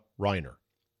Ira Reiner.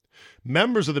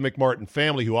 Members of the McMartin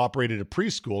family, who operated a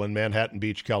preschool in Manhattan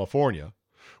Beach, California,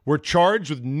 were charged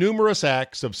with numerous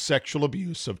acts of sexual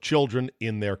abuse of children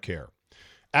in their care.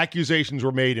 Accusations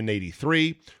were made in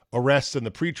 83. Arrests and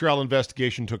the pretrial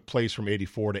investigation took place from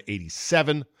 84 to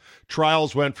 87.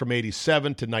 Trials went from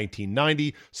 87 to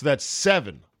 1990, so that's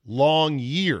 7 long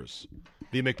years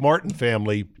the McMartin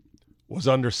family was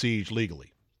under siege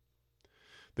legally.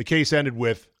 The case ended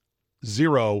with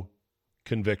 0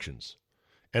 convictions,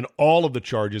 and all of the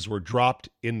charges were dropped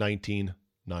in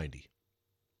 1990.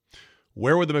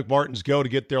 Where would the McMartins go to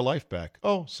get their life back?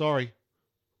 Oh, sorry.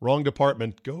 Wrong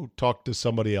department. Go talk to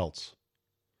somebody else.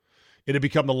 It had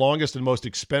become the longest and most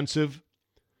expensive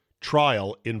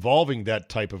trial involving that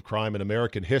type of crime in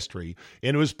American history.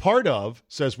 And it was part of,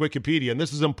 says Wikipedia, and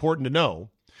this is important to know,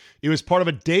 it was part of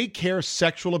a daycare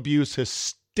sexual abuse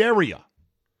hysteria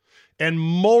and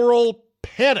moral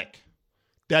panic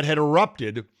that had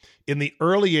erupted in the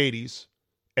early 80s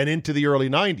and into the early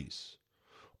 90s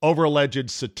over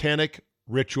alleged satanic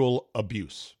ritual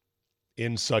abuse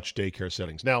in such daycare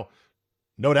settings. Now,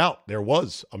 no doubt there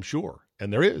was, I'm sure,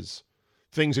 and there is,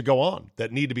 things that go on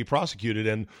that need to be prosecuted,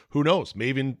 and who knows,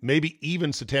 maybe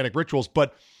even satanic rituals.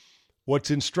 But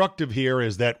what's instructive here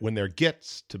is that when there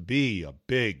gets to be a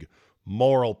big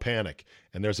moral panic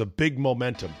and there's a big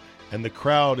momentum and the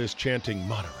crowd is chanting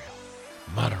monorail,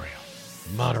 monorail,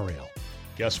 monorail,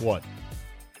 guess what?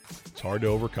 It's hard to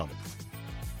overcome it.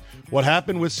 What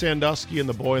happened with Sandusky and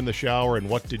the boy in the shower, and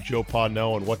what did Joe Pa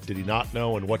know, and what did he not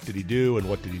know, and what did he do, and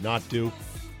what did he not do,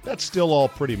 that's still all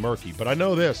pretty murky. But I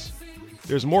know this.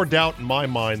 There's more doubt in my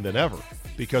mind than ever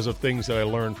because of things that I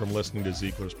learned from listening to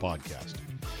Ziegler's podcast.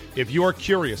 If you are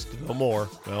curious to know more,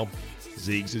 well,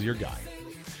 Ziegs is your guy.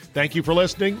 Thank you for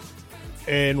listening,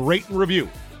 and rate and review.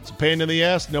 It's a pain in the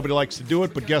ass. Nobody likes to do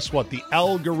it, but guess what? The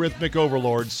algorithmic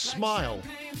overlords smile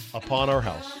upon our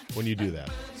house when you do that.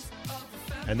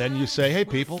 And then you say, hey,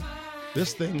 people,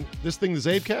 this thing, the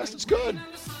Zabecast, it's good.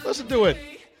 Listen to it.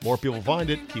 More people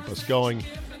find it, keep us going,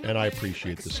 and I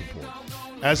appreciate the support.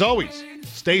 As always,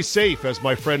 stay safe, as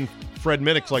my friend Fred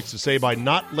Minnick likes to say, by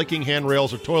not licking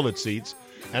handrails or toilet seats.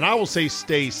 And I will say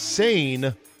stay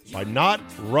sane by not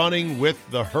running with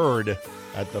the herd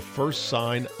at the first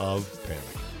sign of panic.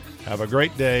 Have a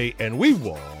great day, and we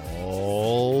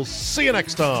will see you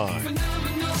next time.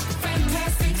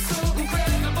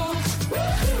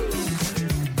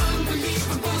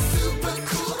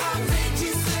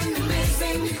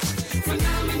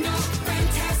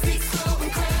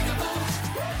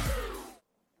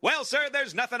 Well, sir,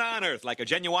 there's nothing on earth like a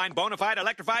genuine, bona fide,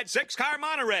 electrified 6-car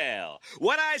monorail.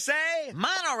 What'd I say?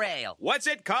 Monorail. What's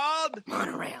it called?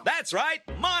 Monorail. That's right,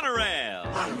 monorail.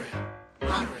 Monorail.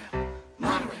 Monorail.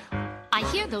 Monorail. I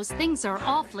hear those things are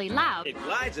awfully loud. It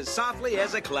glides as softly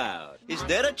as a cloud. Is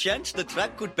there a chance the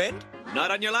track could bend?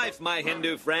 Not on your life, my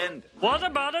Hindu friend. What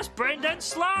about us brain-dead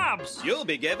slobs? You'll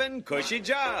be given cushy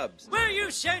jobs. Were you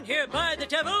sent here by the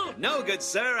devil? No, good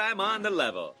sir, I'm on the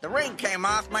level. The ring came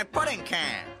off my pudding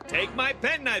can. Take my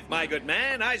penknife, my good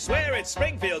man. I swear it's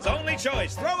Springfield's only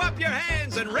choice. Throw up your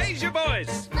hands and raise your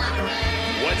voice.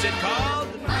 Monorail. What's it called?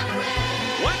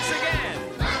 Monorail. Once again.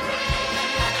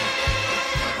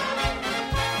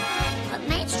 But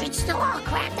Main Street's still all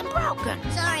cracked and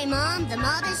broken. Sorry, Mom. The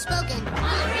mother's spoken.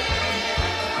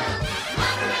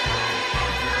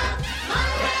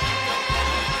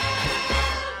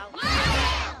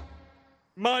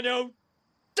 Mono,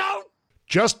 don't!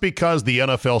 Just because the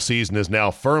NFL season is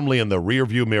now firmly in the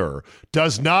rearview mirror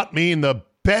does not mean the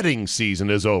betting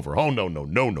season is over. Oh, no, no,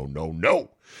 no, no, no,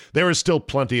 no. There is still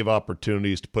plenty of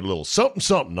opportunities to put a little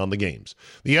something on the games.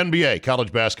 The NBA,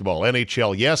 college basketball,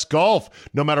 NHL, yes, golf.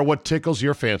 No matter what tickles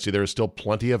your fancy, there is still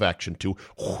plenty of action to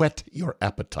whet your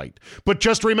appetite. But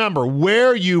just remember,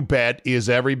 where you bet is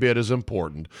every bit as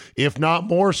important, if not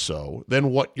more so,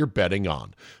 than what you're betting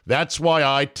on. That's why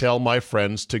I tell my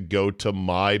friends to go to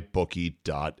mybookie.ag.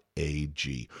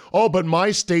 Oh, but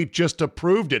my state just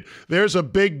approved it. There's a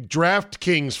big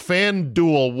DraftKings,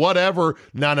 FanDuel, whatever.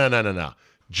 No.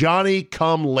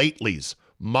 Johnny-come-latelys.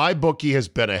 MyBookie has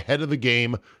been ahead of the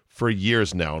game for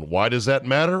years now. And why does that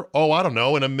matter? Oh, I don't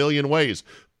know, in a million ways.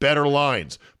 Better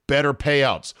lines, better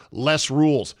payouts, less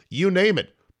rules, you name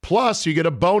it. Plus, you get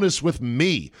a bonus with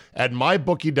me at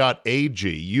mybookie.ag.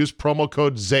 Use promo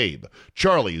code ZABE,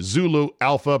 Charlie, Zulu,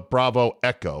 Alpha, Bravo,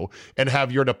 Echo, and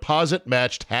have your deposit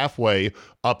matched halfway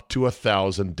up to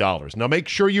 $1,000. Now, make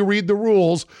sure you read the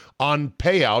rules on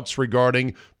payouts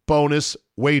regarding bonus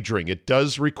wagering. It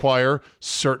does require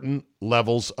certain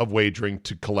levels of wagering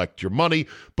to collect your money.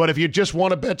 But if you just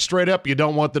want to bet straight up, you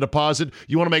don't want the deposit,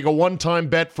 you want to make a one-time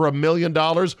bet for $1 million,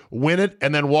 win it,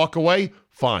 and then walk away,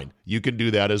 fine. You can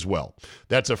do that as well.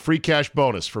 That's a free cash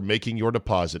bonus for making your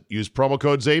deposit. Use promo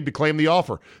code ZABE to claim the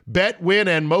offer. Bet, win,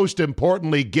 and most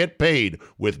importantly, get paid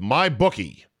with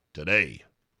MyBookie today.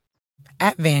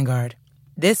 At Vanguard,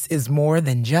 this is more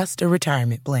than just a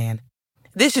retirement plan.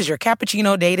 This is your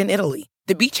cappuccino date in Italy,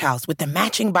 the beach house with the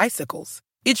matching bicycles.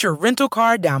 It's your rental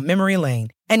car down memory lane,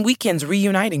 and weekends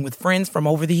reuniting with friends from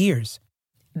over the years.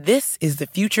 This is the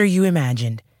future you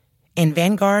imagined, and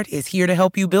Vanguard is here to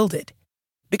help you build it.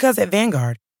 Because at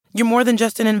Vanguard, you're more than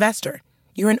just an investor.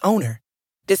 You're an owner.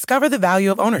 Discover the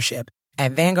value of ownership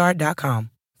at Vanguard.com.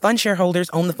 Fund shareholders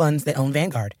own the funds that own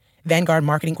Vanguard. Vanguard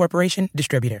Marketing Corporation,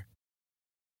 distributor.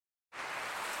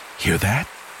 Hear that?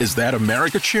 Is that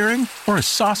America cheering or a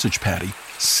sausage patty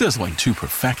sizzling to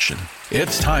perfection?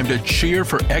 It's time to cheer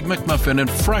for Egg McMuffin and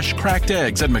fresh cracked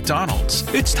eggs at McDonald's.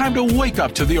 It's time to wake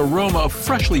up to the aroma of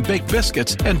freshly baked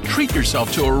biscuits and treat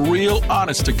yourself to a real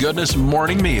honest-to-goodness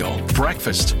morning meal.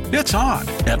 Breakfast, it's on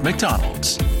at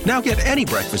McDonald's. Now get any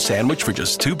breakfast sandwich for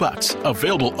just $2.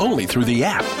 Available only through the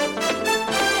app.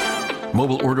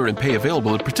 Mobile order and pay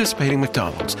available at participating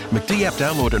McDonald's. McD app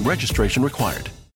download and registration required.